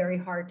very, very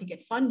hard to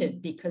get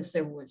funded because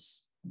there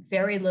was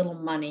very little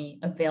money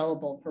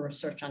available for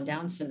research on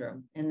Down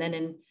syndrome. And then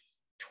in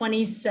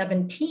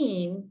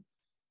 2017,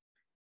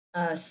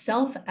 a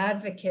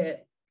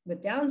self-advocate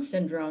with Down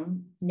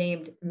syndrome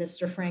named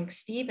Mr. Frank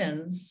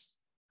Stevens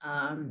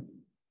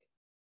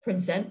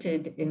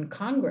presented in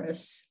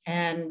Congress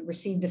and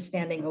received a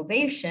standing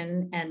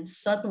ovation, and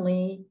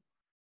suddenly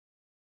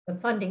the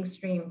funding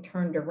stream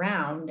turned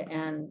around,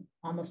 and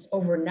almost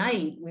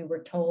overnight we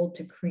were told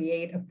to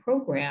create a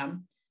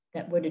program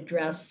that would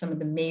address some of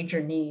the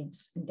major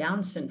needs in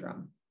Down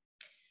syndrome.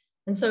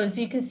 And so as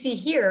you can see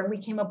here, we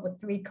came up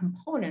with 3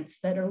 components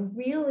that are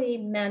really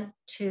meant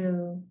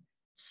to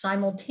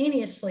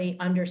simultaneously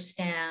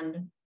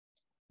understand,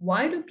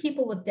 why do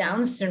people with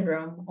Down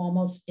syndrome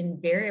almost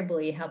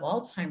invariably have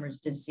Alzheimer's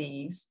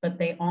disease, but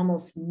they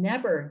almost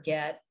never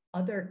get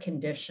other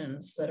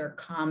conditions that are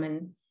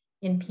common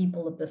in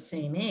people of the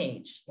same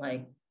age,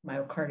 like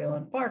myocardial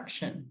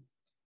infarction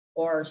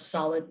or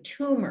solid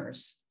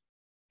tumors?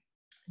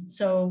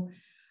 So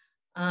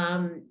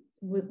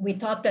we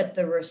thought that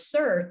the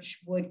research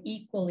would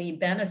equally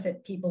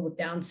benefit people with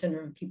Down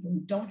syndrome and people who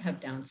don't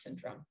have Down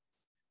syndrome.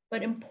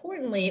 But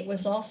importantly, it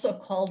was also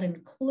called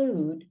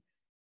INCLUDE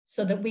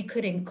so that we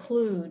could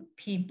include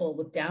people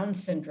with Down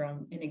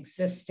syndrome in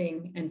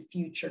existing and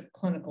future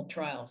clinical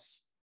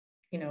trials.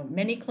 You know,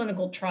 many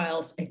clinical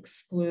trials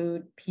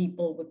exclude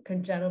people with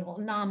congenital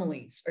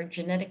anomalies or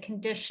genetic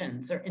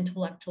conditions or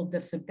intellectual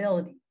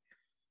disability.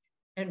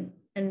 And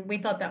we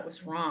thought that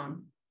was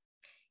wrong.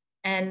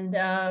 And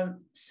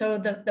so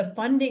the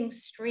funding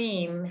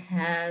stream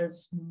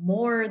has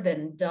more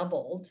than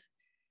doubled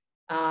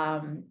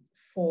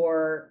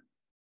for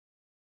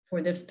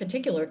this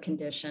particular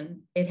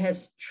condition. It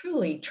has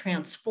truly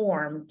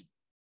transformed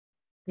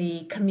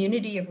the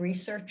community of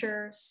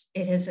researchers.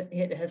 It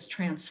has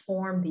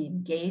transformed the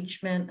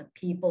engagement of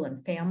people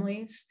and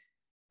families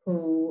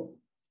who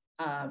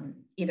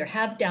either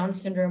have Down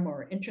syndrome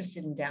or are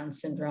interested in Down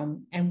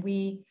syndrome. And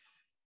we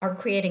are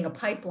creating a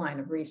pipeline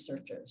of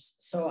researchers.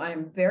 So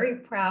I'm very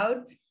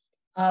proud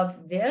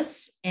of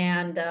this.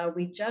 And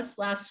we just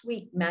last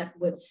week met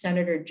with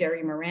Senator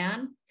Jerry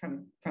Moran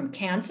from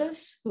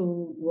Kansas,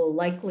 who will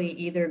likely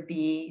either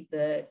be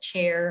the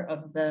chair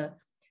of the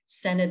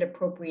Senate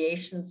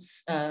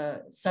Appropriations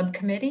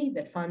Subcommittee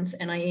that funds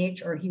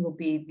NIH, or he will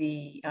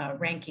be the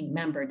ranking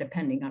member,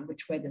 depending on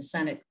which way the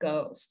Senate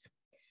goes.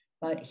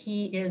 But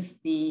he is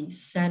the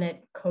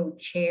Senate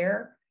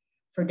co-chair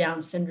for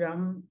Down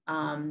syndrome.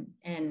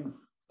 And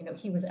you know,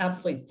 he was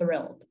absolutely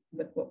thrilled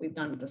with what we've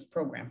done with this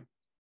program.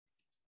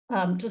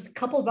 Just a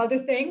couple of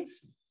other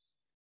things.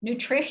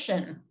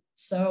 Nutrition.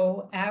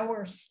 So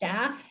our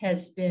staff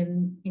has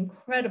been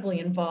incredibly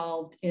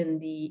involved in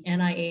the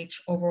NIH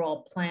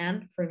overall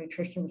plan for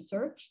nutrition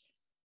research.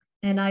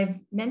 And I've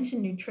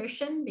mentioned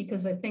nutrition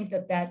because I think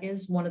that that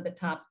is one of the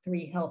top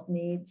 3 health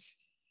needs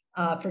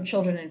for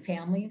children and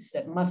families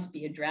that must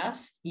be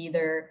addressed,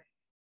 either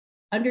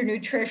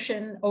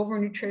undernutrition,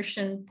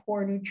 overnutrition,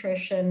 poor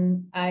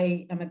nutrition.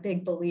 I am a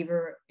big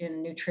believer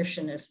in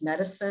nutrition as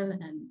medicine,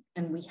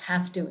 and we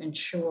have to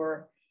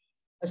ensure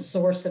a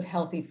source of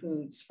healthy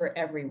foods for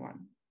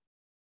everyone.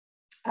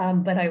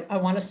 But I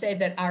want to say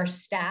that our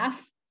staff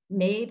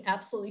made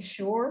absolutely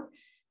sure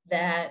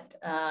that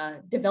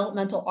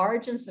developmental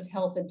origins of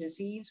health and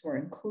disease were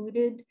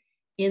included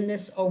in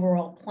this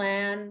overall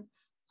plan.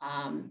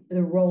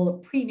 The role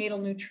of prenatal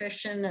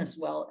nutrition, as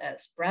well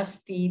as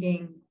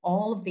breastfeeding,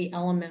 all of the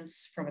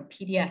elements from a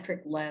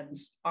pediatric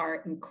lens are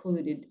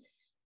included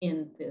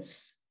in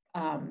this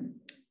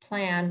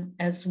plan,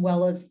 as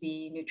well as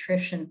the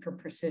Nutrition for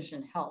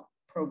Precision Health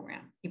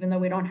program. Even though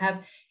we don't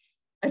have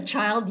a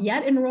child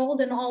yet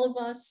enrolled in all of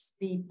us,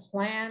 the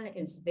plan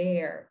is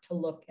there to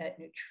look at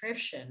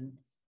nutrition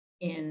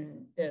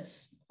in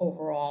this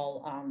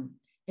overall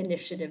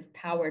initiative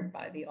powered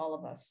by the All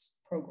of Us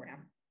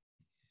program.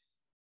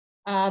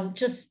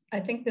 I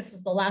think this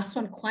is the last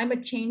one,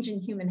 climate change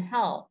and human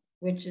health,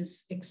 which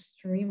is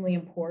extremely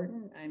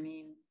important. I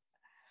mean,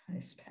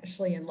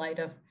 especially in light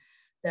of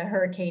the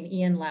Hurricane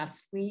Ian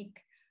last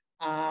week.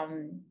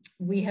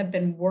 We have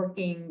been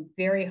working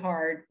very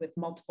hard with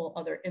multiple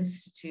other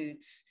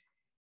institutes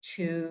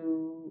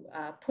to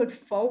put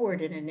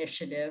forward an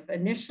initiative.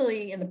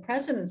 Initially in the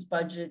president's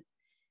budget,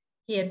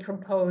 he had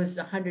proposed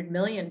 $100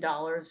 million.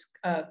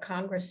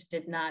 Congress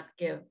did not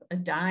give a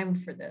dime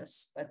for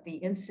this, but the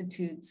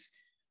institutes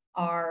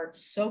are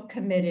so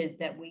committed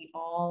that we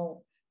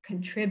all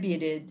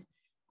contributed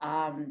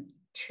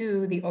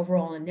to the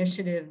overall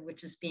initiative,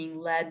 which is being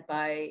led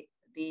by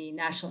the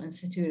National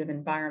Institute of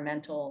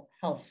Environmental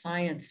Health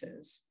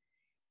Sciences.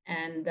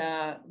 And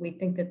we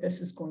think that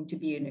this is going to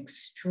be an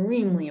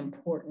extremely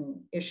important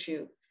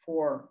issue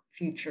for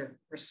future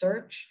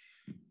research.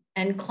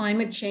 And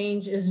climate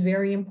change is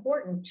very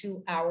important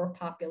to our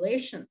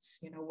populations,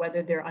 you know,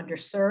 whether they're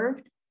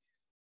underserved,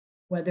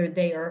 whether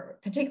they are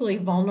particularly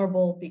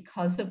vulnerable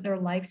because of their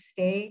life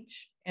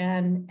stage.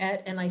 And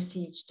at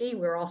NICHD,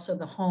 we're also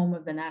the home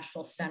of the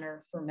National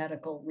Center for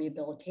Medical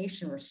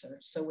Rehabilitation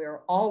Research. So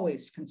we're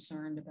always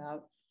concerned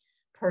about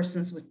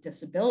persons with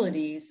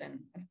disabilities. And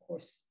of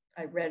course,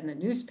 I read in the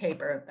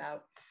newspaper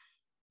about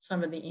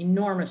some of the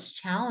enormous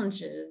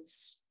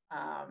challenges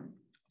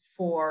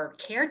for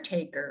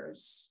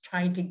caretakers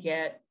trying to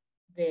get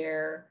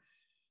their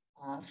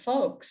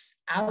folks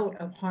out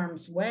of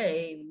harm's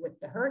way with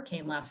the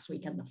hurricane last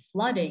week and the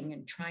flooding,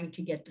 and trying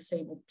to get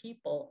disabled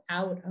people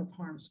out of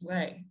harm's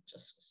way.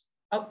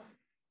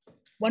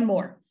 One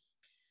more.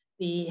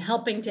 The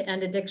Helping to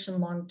End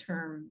Addiction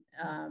Long-Term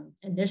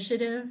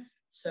Initiative.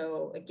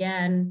 So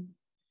again,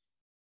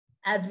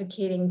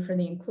 advocating for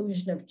the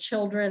inclusion of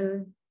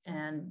children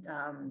and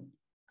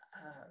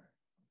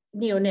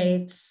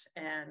neonates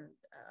and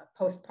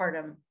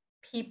postpartum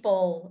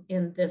people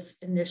in this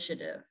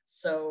initiative.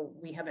 So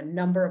we have a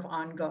number of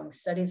ongoing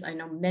studies. I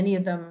know many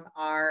of them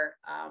are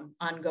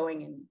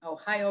ongoing in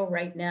Ohio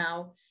right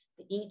now.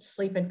 The Eat,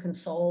 Sleep, and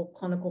Console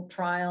clinical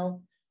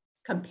trial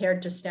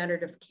compared to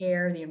standard of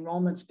care. The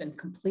enrollment's been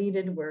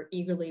completed. We're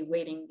eagerly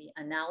waiting the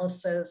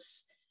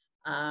analysis.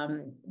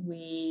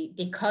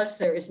 Because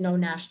there is no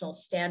national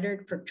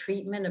standard for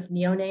treatment of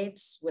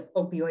neonates with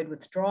opioid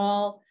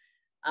withdrawal,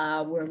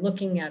 we're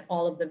looking at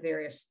all of the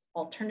various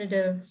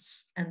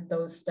alternatives, and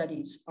those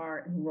studies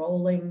are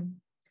enrolling.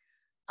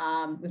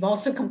 We've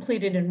also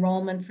completed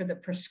enrollment for the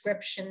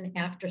prescription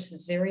after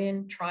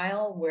cesarean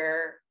trial,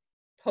 where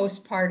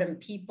postpartum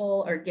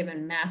people are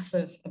given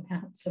massive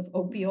amounts of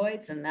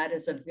opioids, and that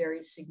is a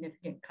very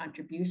significant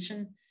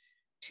contribution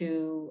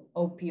to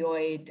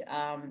opioid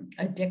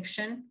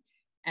addiction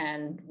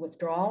and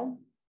withdrawal.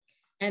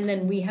 And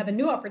then we have a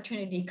new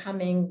opportunity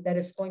coming that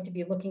is going to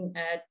be looking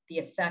at the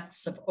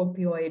effects of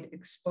opioid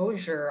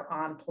exposure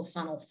on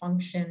placental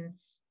function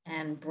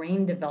and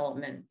brain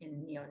development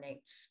in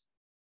neonates.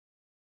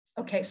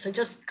 Okay, so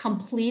just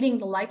completing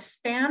the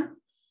lifespan.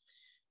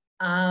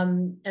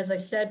 As I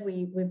said,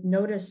 we've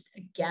noticed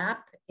a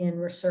gap in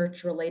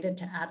research related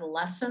to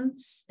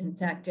adolescence. In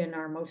fact, in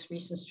our most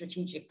recent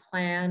strategic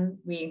plan,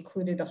 we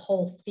included a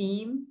whole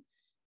theme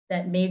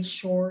that made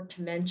sure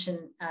to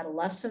mention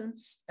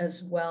adolescence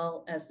as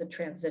well as the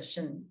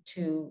transition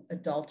to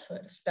adulthood,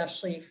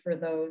 especially for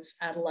those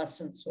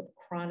adolescents with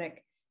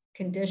chronic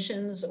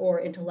conditions or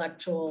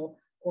intellectual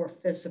or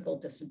physical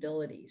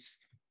disabilities.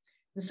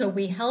 And so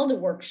we held a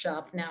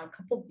workshop now a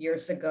couple of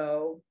years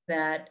ago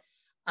that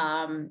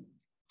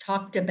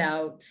talked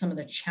about some of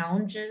the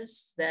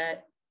challenges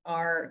that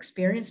are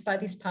experienced by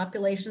these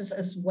populations,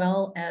 as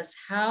well as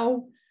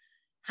how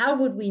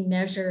would we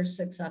measure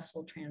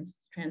successful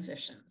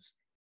transitions.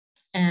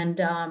 And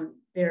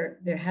there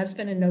has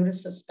been a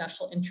notice of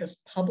special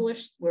interest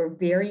published. We're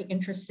very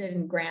interested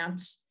in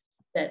grants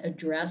that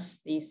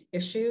address these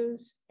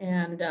issues.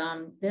 And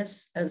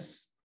this,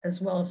 as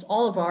well as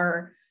all of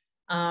our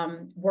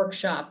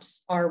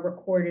workshops, are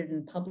recorded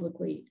and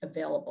publicly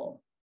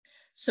available.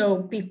 So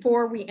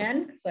before we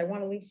end, because I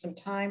want to leave some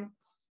time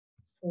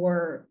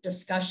for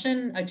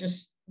discussion, I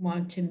just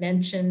want to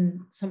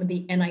mention some of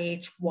the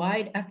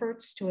NIH-wide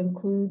efforts to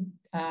include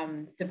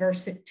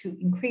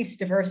increase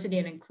diversity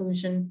and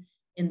inclusion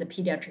in the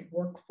pediatric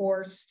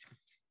workforce.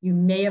 You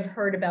may have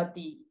heard about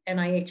the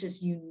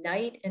NIH's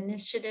Unite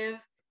initiative.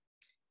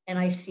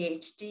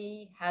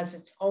 NICHD has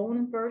its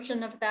own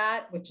version of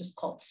that, which is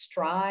called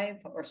Strive,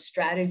 or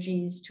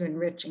Strategies to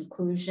Enrich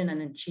Inclusion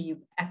and Achieve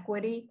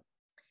Equity.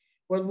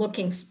 We're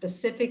looking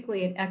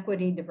specifically at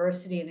equity,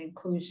 diversity, and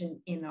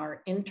inclusion in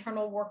our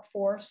internal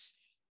workforce,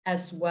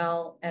 as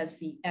well as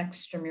the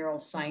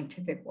extramural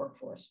scientific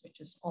workforce, which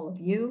is all of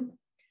you.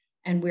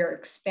 And we're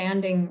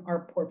expanding our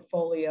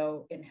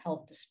portfolio in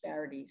health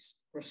disparities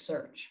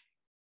research.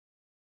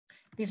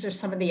 These are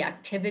some of the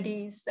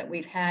activities that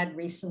we've had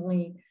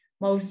recently.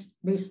 Most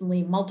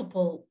recently,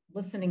 multiple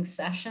listening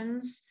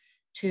sessions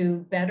to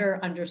better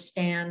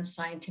understand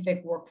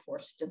scientific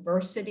workforce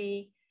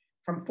diversity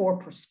from 4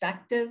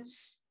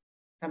 perspectives: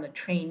 from the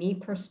trainee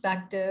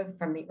perspective,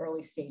 from the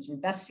early stage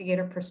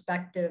investigator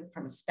perspective,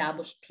 from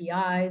established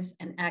PIs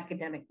and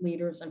academic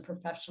leaders and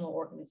professional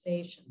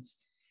organizations.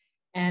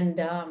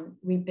 And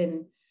we've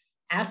been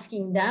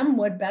asking them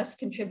what best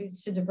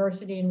contributes to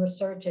diversity in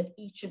research at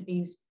each of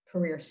these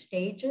career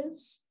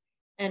stages,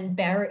 and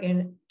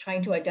in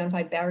trying to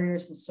identify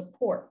barriers and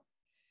supports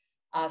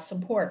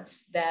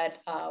that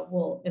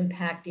will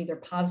impact either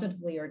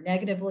positively or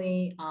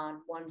negatively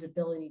on one's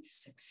ability to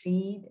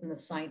succeed in the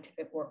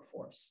scientific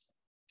workforce.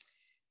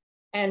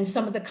 And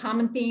some of the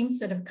common themes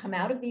that have come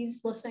out of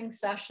these listening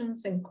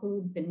sessions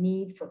include the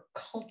need for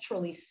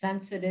culturally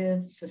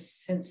sensitive,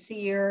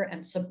 sincere,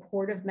 and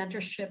supportive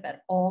mentorship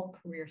at all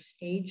career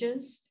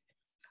stages,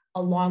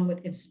 along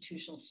with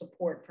institutional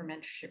support for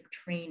mentorship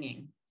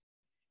training.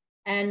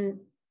 And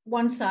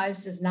one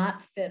size does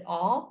not fit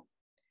all.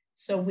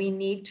 So we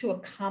need to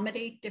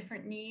accommodate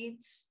different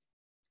needs,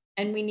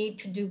 and we need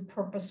to do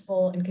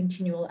purposeful and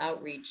continual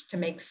outreach to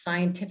make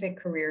scientific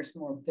careers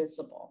more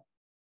visible.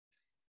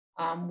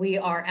 We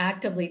are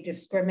actively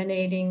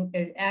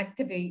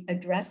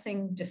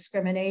addressing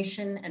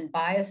discrimination and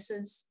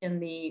biases in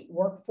the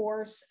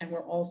workforce, and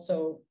we're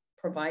also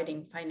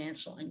providing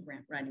financial and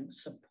grant writing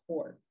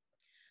support.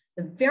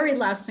 The very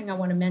last thing I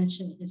want to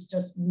mention is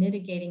just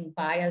mitigating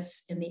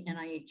bias in the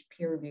NIH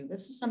peer review.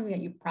 This is something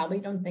that you probably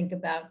don't think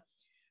about.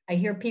 I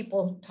hear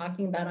people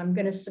talking about, I'm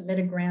going to submit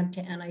a grant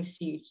to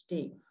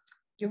NICHD.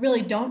 You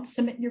really don't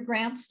submit your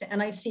grants to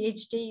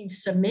NICHD. You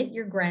submit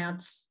your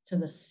grants to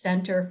the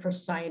Center for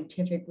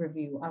Scientific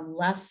Review,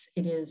 unless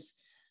it is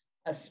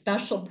a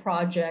special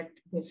project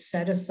with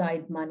set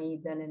aside money,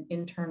 then an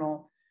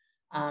internal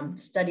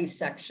study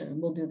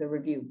section will do the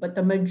review. But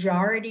the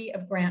majority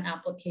of grant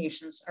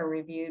applications are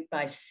reviewed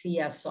by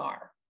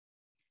CSR.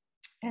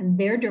 And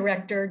their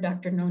director,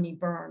 Dr. Noni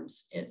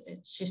Burns,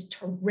 she's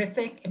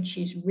terrific, and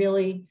she's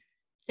really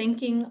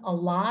thinking a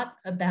lot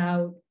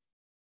about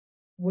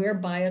where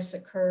bias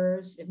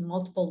occurs in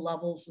multiple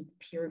levels of the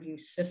peer review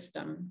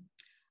system.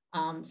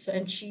 And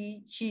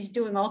she's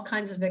doing all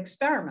kinds of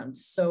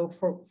experiments. So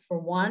for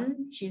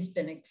one, she's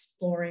been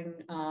exploring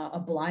a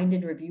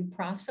blinded review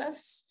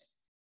process.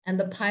 And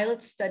the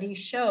pilot study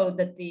showed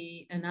that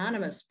the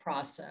anonymous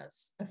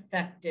process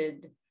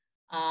affected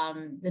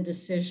the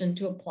decision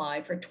to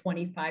apply for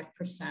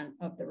 25%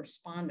 of the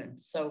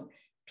respondents. So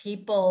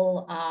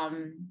people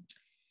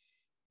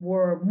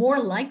were more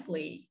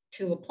likely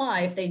to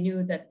apply if they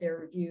knew that their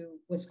review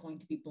was going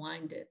to be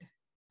blinded.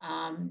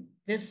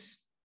 This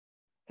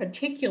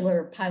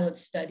particular pilot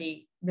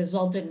study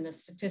resulted in a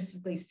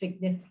statistically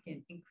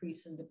significant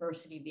increase in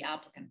diversity of the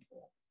applicant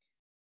pool.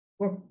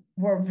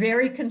 We're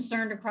very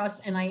concerned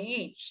across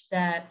NIH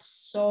that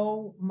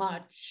so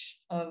much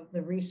of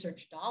the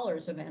research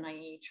dollars of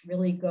NIH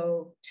really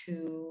go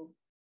to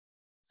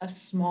a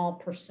small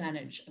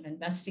percentage of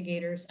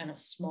investigators and a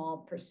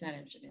small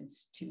percentage of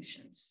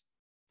institutions.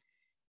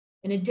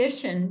 In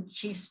addition,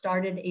 she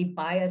started a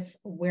bias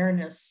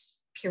awareness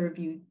peer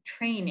review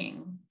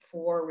training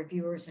for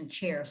reviewers and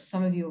chairs.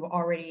 Some of you have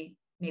already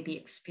maybe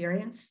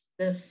experienced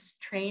this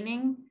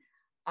training.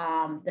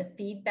 The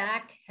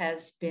feedback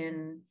has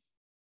been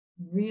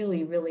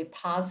really, really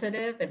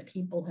positive, and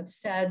people have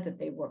said that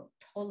they were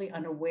totally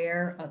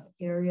unaware of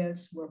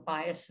areas where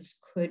biases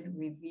could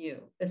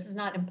review. This is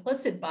not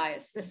implicit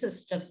bias. This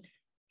is just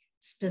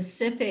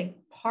specific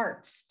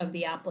parts of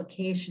the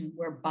application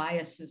where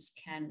biases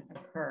can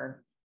occur.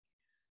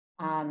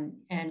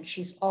 And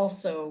she's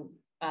also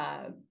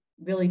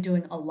really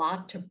doing a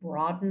lot to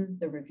broaden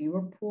the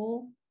reviewer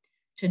pool,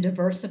 to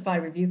diversify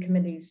review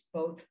committees,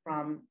 both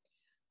from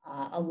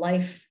a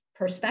life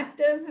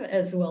perspective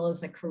as well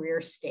as a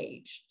career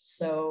stage.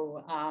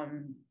 So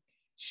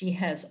she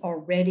has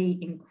already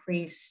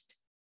increased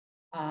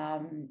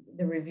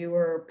the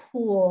reviewer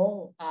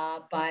pool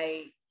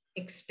by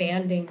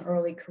expanding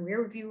early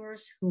career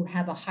reviewers who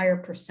have a higher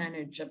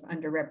percentage of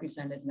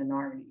underrepresented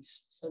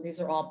minorities. So these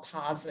are all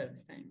positive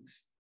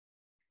things.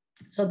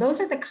 So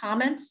those are the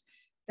comments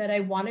that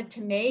I wanted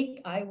to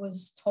make. I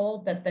was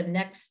told that the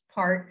next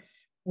part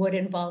would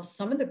involve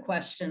some of the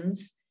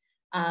questions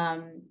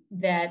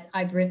that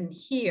I've written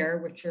here,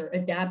 which are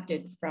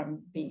adapted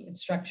from the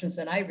instructions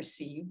that I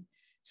received.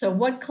 So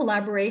what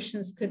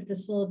collaborations could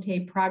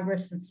facilitate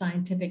progress in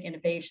scientific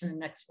innovation in the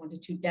next 1 to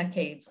 2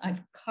 decades?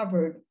 I've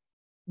covered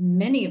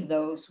many of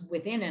those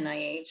within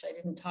NIH. I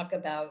didn't talk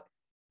about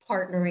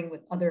partnering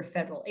with other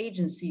federal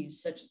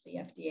agencies such as the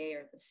FDA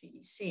or the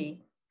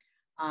CDC,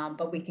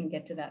 but we can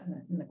get to that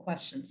in the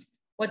questions.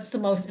 What's the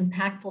most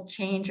impactful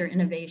change or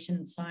innovation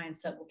in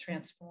science that will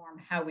transform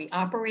how we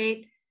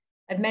operate?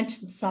 I've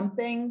mentioned some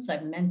things.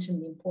 I've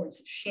mentioned the importance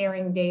of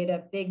sharing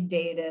data, big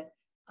data,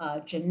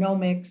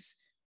 genomics,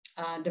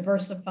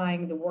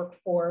 diversifying the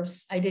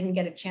workforce. I didn't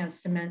get a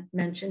chance to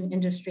mention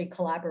industry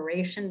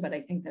collaboration, but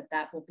I think that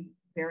that will be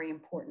very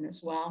important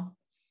as well.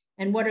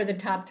 And what are the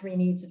top 3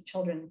 needs of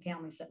children and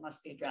families that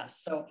must be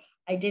addressed? So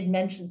I did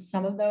mention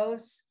some of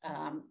those,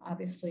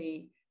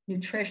 obviously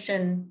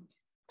nutrition,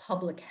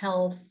 public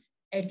health,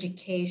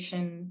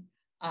 education,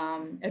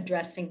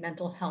 addressing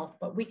mental health,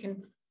 but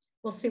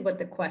we'll see what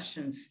the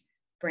questions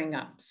bring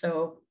up.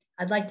 So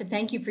I'd like to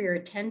thank you for your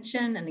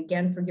attention and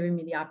again for giving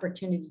me the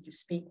opportunity to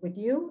speak with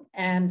you.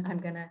 And I'm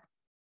gonna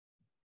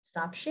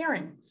stop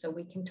sharing so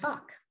we can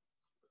talk.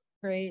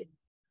 Great.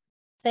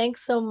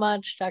 Thanks so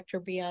much, Dr.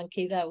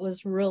 Bianchi. That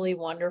was really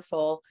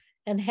wonderful.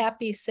 And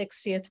happy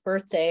 60th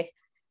birthday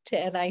to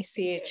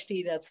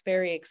NICHD. That's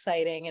very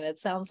exciting. And it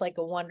sounds like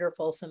a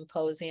wonderful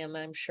symposium.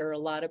 I'm sure a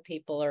lot of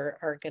people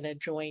are going to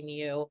join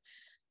you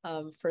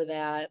for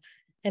that.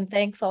 And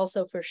thanks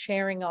also for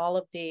sharing all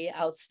of the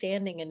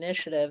outstanding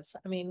initiatives.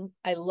 I mean,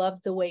 I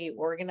love the way you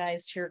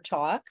organized your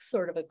talk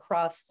sort of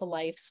across the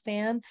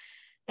lifespan.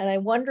 And I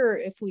wonder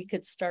if we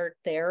could start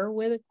there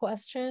with a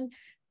question,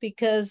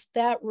 because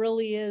that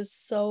really is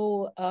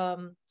so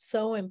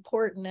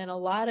important. And a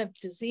lot of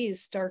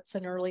disease starts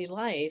in early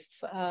life.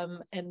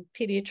 And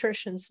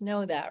pediatricians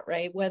know that,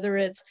 right? Whether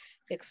it's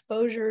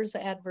exposures,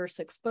 adverse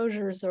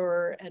exposures,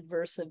 or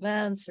adverse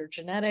events or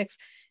genetics.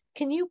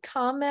 Can you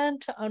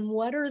comment on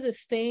what are the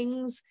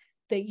things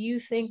that you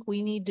think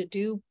we need to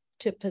do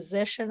to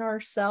position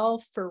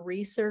ourselves for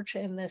research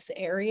in this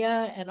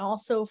area and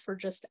also for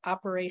just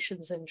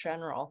operations in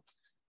general?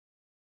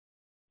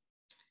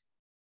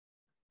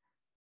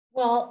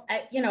 Well,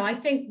 I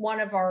think one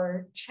of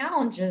our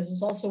challenges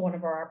is also one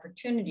of our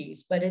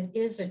opportunities, but it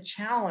is a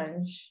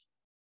challenge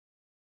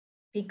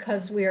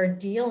because we are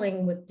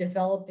dealing with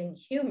developing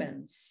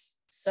humans.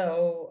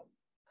 So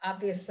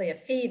obviously a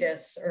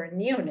fetus or a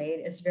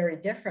neonate is very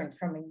different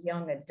from a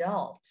young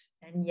adult,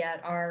 and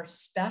yet our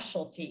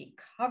specialty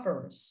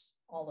covers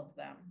all of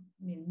them.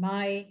 I mean,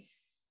 my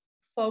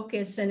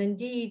focus, and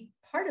indeed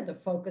part of the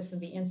focus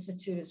of the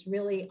Institute, is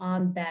really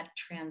on that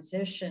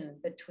transition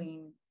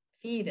between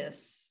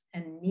fetus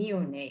and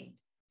neonate.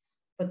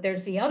 But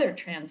there's the other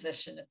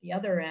transition at the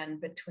other end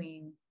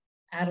between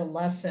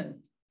adolescent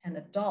and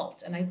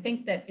adult. And I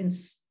think that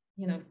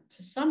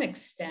to some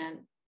extent,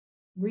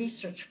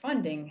 research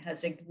funding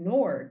has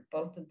ignored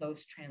both of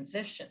those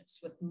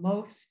transitions, with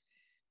most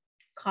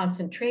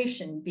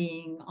concentration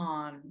being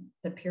on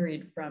the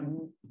period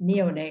from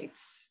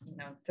neonates,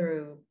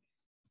 through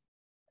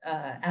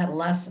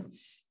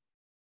adolescence.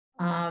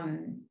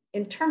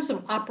 In terms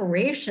of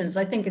operations,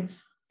 I think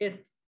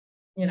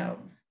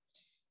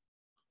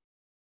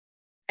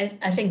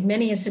I think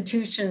many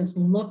institutions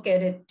look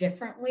at it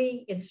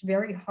differently. It's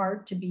very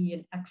hard to be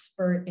an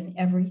expert in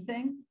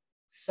everything.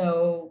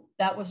 So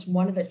that was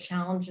one of the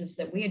challenges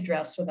that we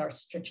addressed with our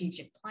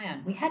strategic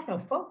plan. We had no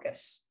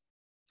focus.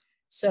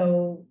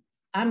 So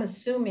I'm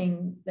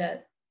assuming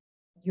that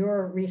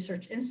your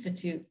research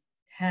institute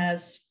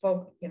has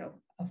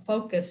a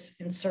focus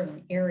in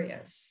certain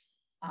areas.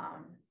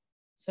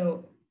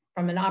 So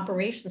from an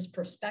operations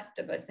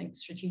perspective, I think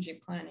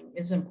strategic planning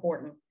is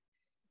important,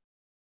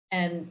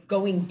 and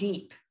going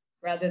deep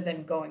rather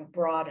than going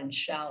broad and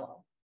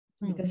shallow.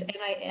 Because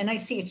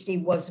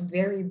NICHD was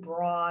very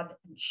broad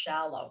and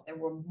shallow. There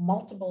were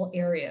multiple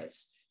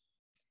areas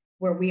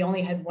where we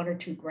only had 1 or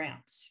 2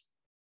 grants,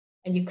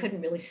 and you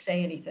couldn't really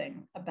say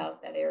anything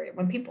about that area.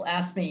 When people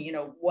ask me,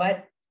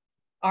 what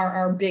are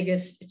our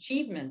biggest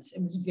achievements,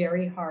 it was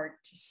very hard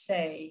to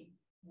say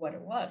what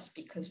it was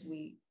because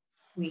we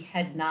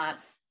had not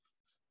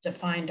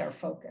defined our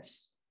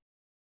focus.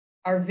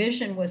 Our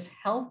vision was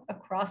health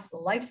across the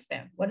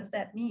lifespan. What does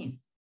that mean?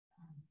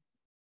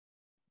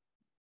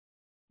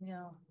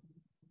 Yeah.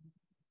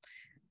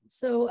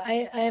 So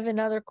I have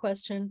another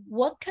question.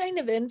 What kind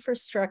of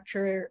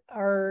infrastructure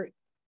are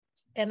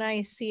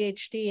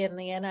NICHD and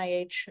the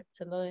NIH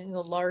and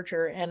the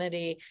larger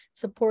entity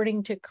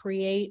supporting to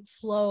create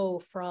flow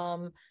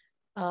from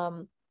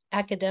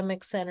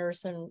academic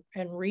centers and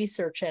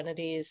research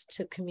entities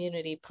to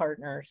community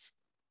partners?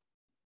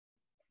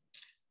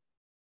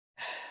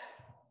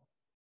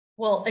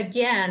 Well,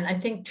 again, I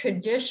think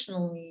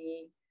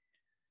traditionally,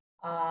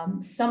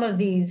 some of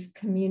these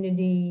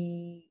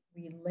community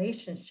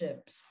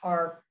relationships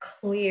are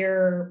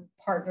clear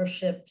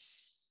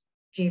partnerships,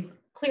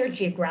 clear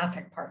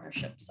geographic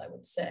partnerships, I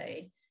would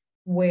say,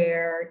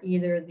 where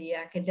either the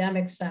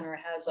academic center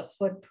has a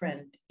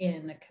footprint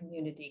in a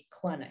community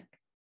clinic.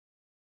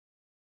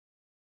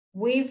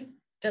 we've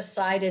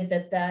decided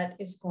that that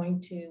is going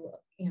to,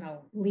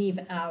 leave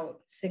out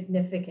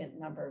significant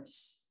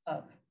numbers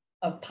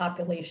of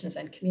populations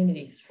and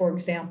communities. For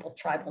example,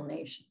 tribal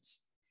nations.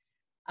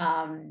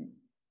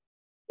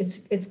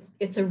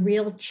 It's a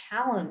real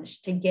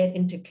challenge to get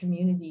into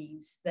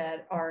communities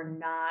that are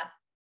not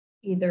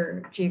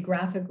either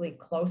geographically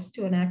close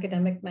to an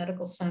academic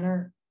medical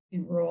center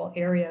in rural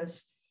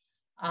areas,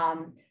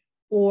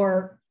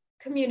 or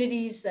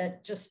communities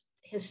that just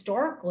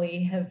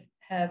historically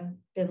have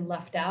been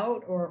left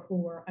out or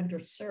who are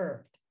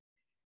underserved.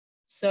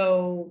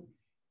 So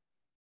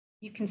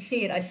you can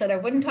see it. I said I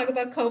wouldn't talk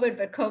about COVID,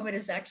 but COVID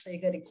is actually a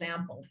good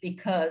example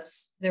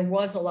because there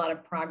was a lot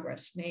of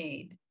progress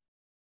made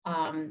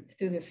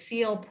through the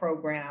SEAL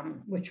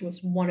program, which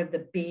was one of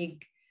the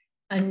big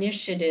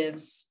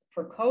initiatives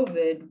for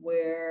COVID,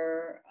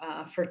 where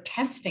for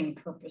testing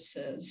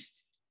purposes,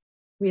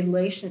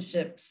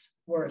 relationships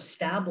were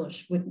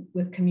established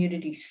with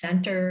community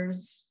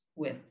centers,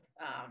 with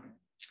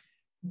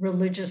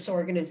religious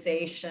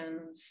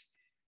organizations,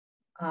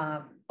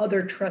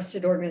 other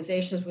trusted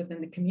organizations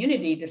within the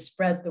community to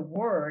spread the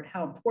word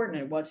how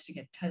important it was to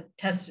get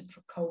tested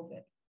for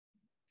COVID.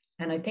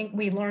 And I think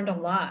we learned a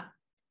lot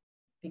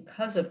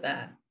because of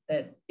that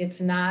it's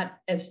not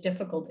as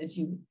difficult as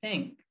you would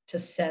think to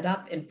set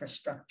up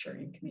infrastructure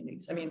in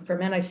communities. I mean, from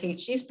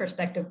NICHD's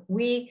perspective,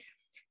 we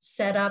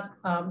set up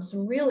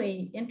some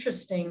really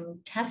interesting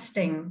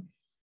testing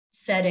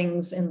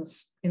settings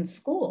in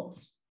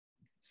schools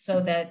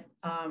so that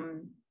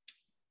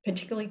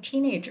particularly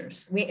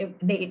teenagers,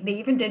 they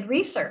even did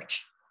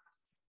research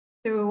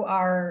through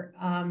our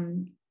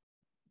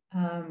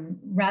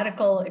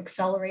radical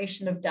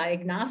acceleration of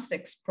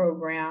diagnostics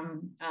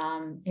program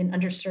in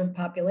underserved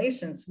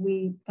populations.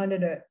 We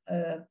funded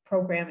a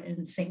program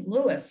in St.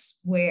 Louis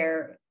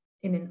where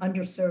in an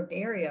underserved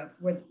area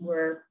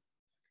where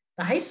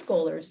the high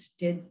schoolers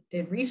did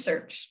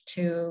research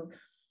to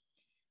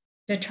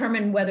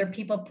determine whether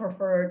people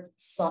preferred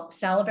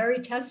salivary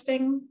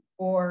testing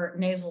or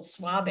nasal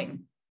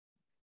swabbing.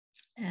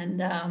 And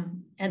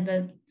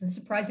the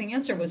surprising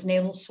answer was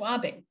nasal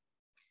swabbing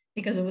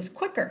because it was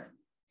quicker.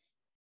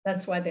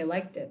 That's why they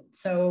liked it.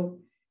 So,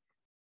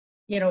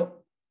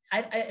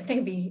 I think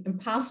it'd be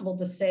impossible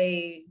to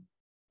say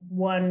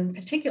one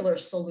particular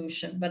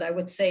solution, but I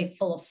would say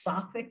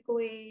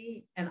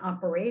philosophically and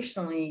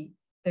operationally,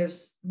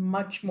 there's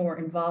much more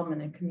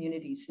involvement in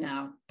communities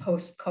now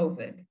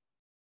post-COVID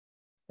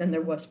than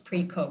there was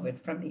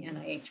pre-COVID from the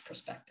NIH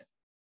perspective.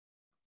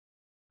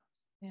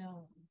 Yeah.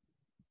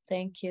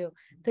 Thank you.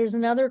 There's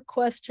another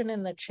question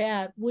in the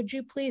chat. Would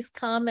you please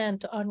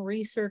comment on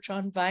research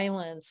on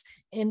violence,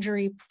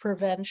 injury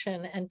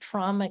prevention, and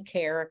trauma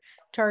care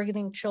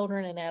targeting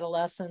children and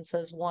adolescents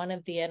as one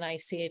of the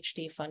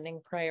NICHD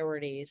funding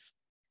priorities?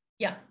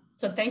 Yeah,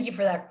 so thank you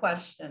for that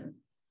question.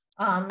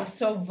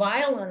 So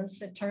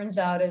violence, it turns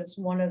out, is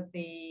one of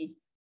the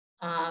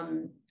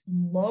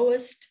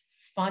lowest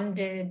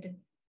funded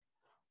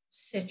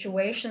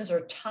situations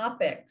or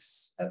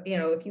topics.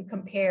 If you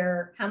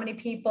compare how many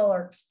people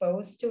are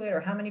exposed to it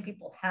or how many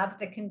people have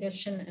the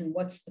condition and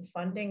what's the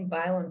funding,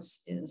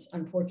 violence is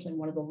unfortunately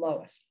one of the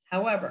lowest.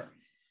 However,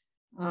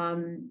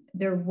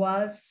 there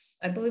was,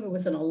 I believe it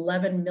was an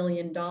 $11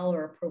 million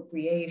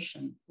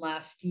appropriation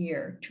last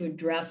year to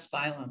address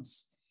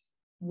violence.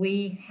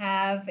 We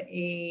have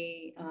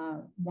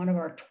one of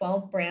our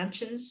 12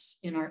 branches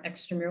in our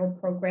extramural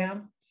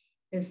program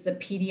is the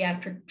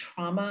Pediatric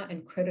Trauma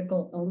and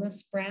Critical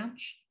Illness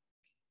branch.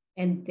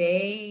 And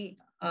they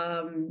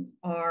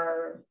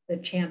are the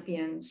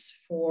champions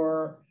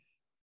for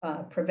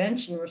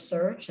prevention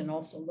research and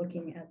also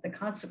looking at the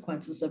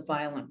consequences of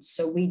violence.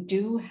 So we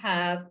do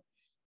have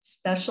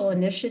special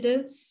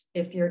initiatives.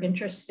 If you're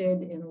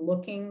interested in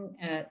looking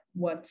at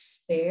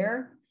what's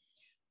there,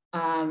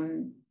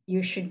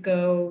 you should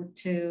go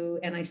to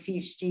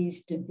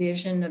NICHD's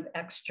Division of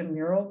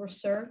Extramural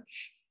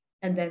Research,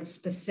 and then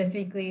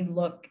specifically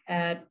look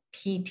at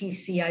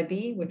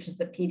PTCIB, which is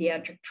the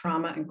Pediatric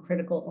Trauma and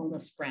Critical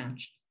Illness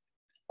branch.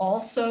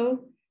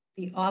 Also,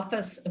 the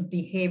Office of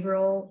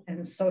Behavioral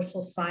and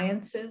Social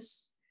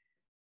Sciences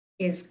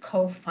is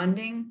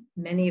co-funding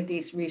many of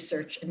these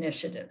research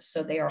initiatives.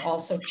 So they are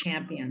also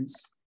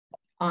champions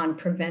on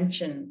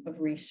prevention of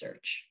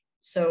research.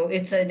 So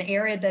it's an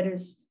area that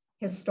is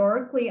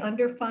historically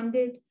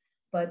underfunded,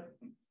 but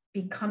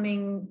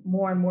becoming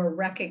more and more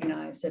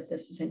recognized that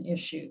this is an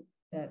issue.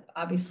 That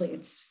obviously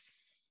it's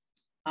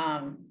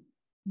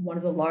one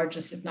of the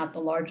largest, if not the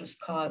largest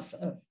cause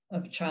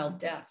of child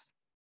death,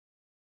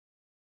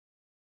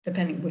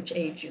 depending which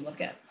age you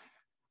look at.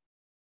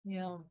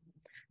 Yeah,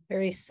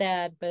 very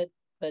sad, but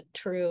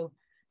true.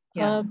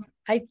 Yeah.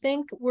 I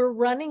think we're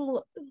running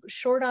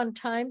short on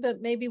time,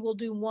 but maybe we'll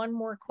do one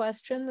more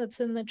question that's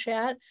in the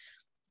chat.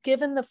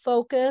 Given the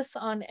focus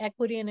on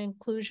equity and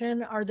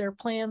inclusion, are there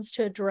plans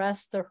to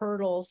address the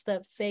hurdles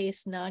that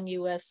face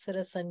non-US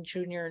citizen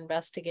junior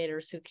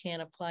investigators who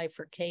can't apply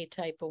for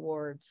K-type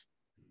awards?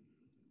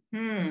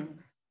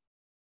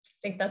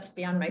 think that's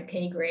beyond my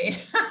pay grade.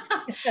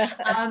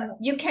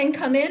 You can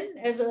come in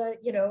as a,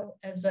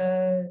 as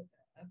a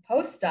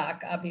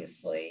postdoc,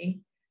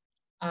 obviously.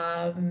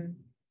 I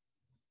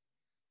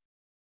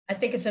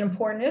think it's an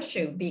important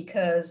issue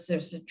because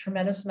there's a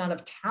tremendous amount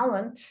of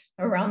talent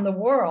around the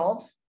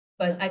world,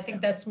 but I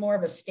think that's more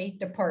of a State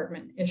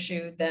Department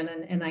issue than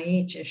an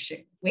NIH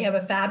issue. We have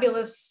a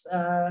fabulous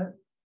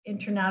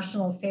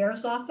international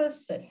affairs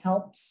office that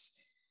helps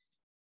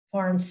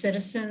foreign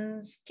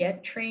citizens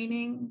get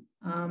training,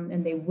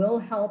 and they will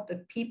help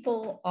if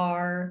people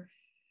are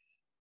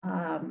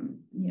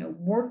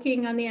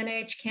working on the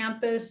NIH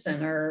campus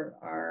and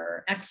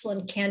are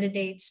excellent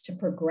candidates to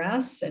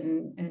progress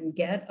and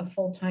get a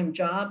full-time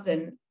job,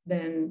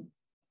 then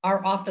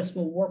our office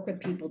will work with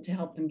people to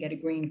help them get a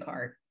green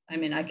card. I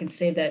mean, I can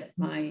say that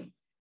my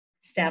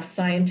staff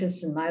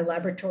scientist in my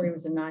laboratory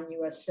was a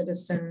non-US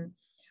citizen,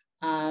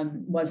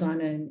 was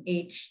on an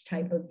H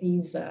type of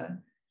visa.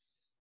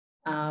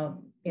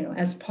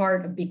 As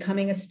part of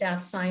becoming a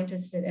staff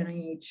scientist at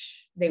NIH,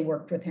 they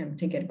worked with him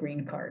to get a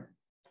green card.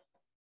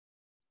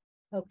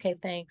 Okay,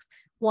 thanks.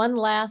 One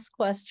last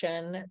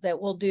question that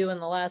we'll do in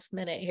the last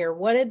minute here.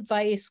 What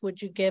advice would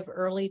you give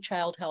early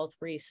child health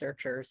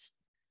researchers?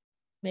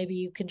 Maybe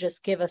you can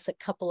just give us a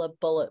couple of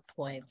bullet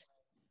points.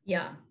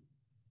 Yeah.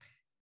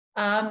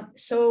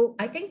 So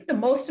I think the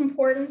most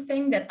important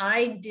thing that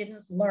I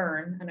didn't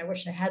learn, and I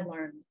wish I had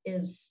learned,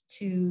 is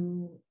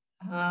to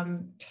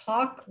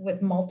talk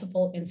with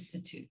multiple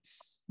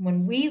institutes.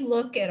 When we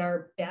look at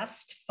our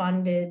best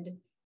funded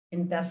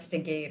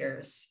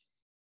investigators,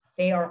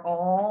 they are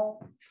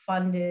all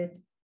funded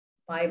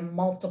by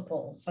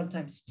multiple,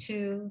 sometimes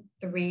 2,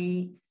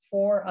 3,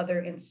 4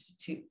 other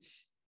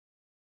institutes.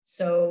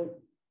 So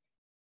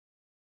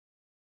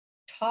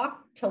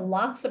talk to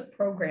lots of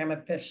program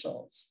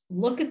officials,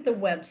 look at the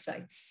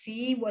website,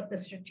 see what the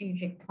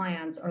strategic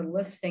plans are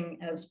listing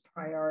as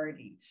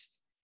priorities.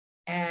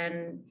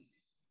 And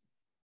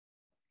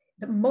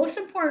the most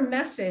important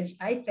message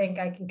I think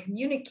I can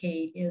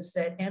communicate is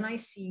that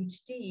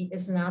NICHD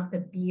is not the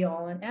be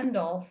all and end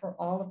all for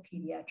all of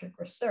pediatric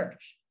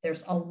research.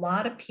 There's a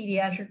lot of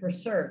pediatric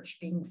research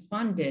being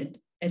funded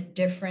at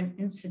different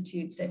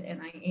institutes at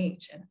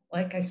NIH. And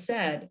like I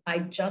said, I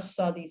just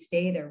saw these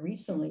data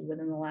recently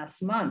within the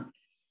last month.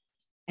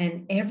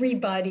 And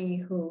everybody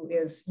who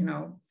is,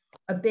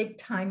 a big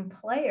time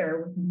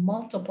player with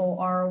multiple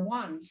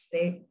R1s,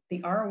 the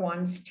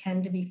R1s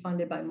tend to be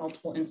funded by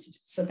multiple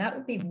institutes. So that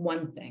would be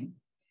one thing.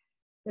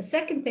 The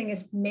second thing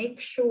is make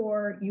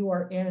sure you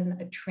are in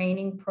a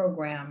training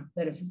program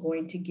that is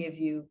going to give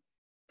you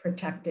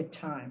protected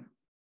time.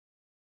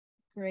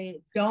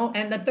 Great.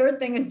 And the third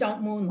thing is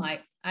don't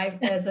moonlight.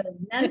 As a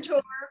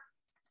mentor,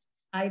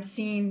 I've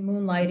seen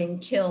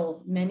moonlighting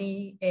kill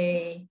many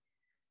a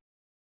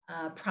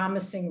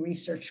promising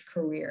research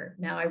career.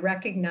 Now, I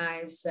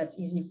recognize that's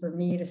easy for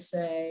me to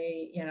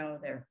say,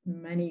 there are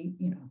many,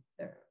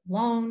 there are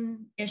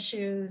loan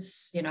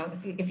issues.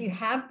 If you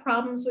have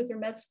problems with your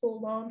med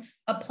school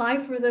loans,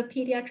 apply for the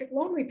pediatric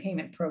loan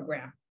repayment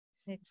program.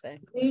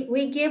 Exactly.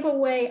 We give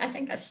away, I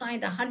think I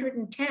signed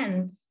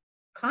 110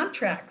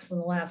 contracts in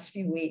the last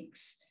few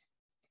weeks.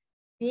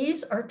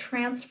 These are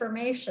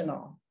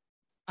transformational.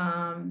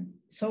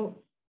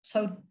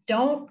 So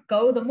don't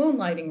go the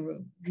moonlighting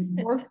route.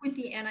 Work with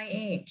the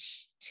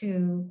NIH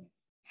to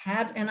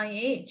have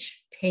NIH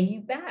pay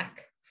you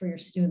back for your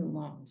student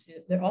loans.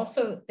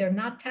 They're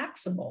not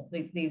taxable,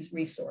 these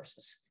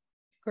resources.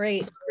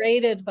 Great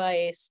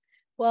advice.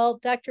 Well,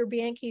 Dr.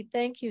 Bianchi,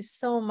 thank you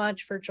so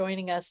much for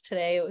joining us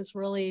today. It was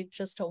really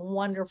just a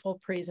wonderful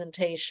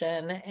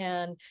presentation,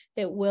 and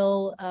it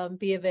will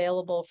be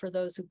available for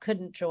those who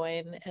couldn't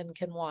join and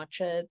can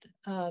watch it.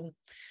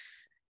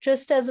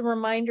 Just as a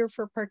reminder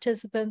for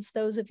participants,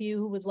 those of you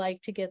who would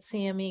like to get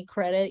CME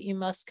credit, you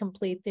must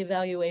complete the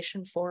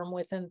evaluation form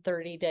within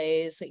 30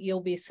 days. You'll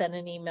be sent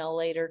an email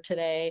later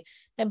today.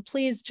 And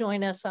please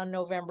join us on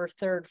November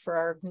 3rd for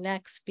our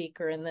next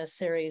speaker in this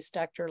series,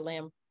 Dr.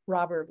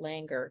 Robert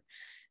Langer.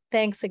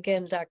 Thanks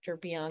again, Dr.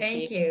 Bianchi.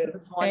 Thank you. It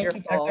was wonderful.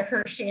 Thank you, Dr.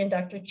 Hershey and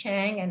Dr.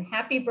 Chang, and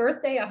happy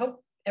birthday. I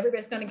hope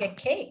everybody's going to get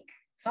cake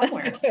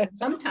somewhere,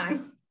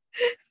 sometime.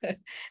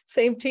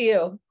 Same to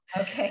you.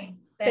 Okay.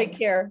 Thanks. Take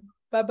care.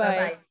 Bye-bye.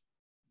 Bye-bye.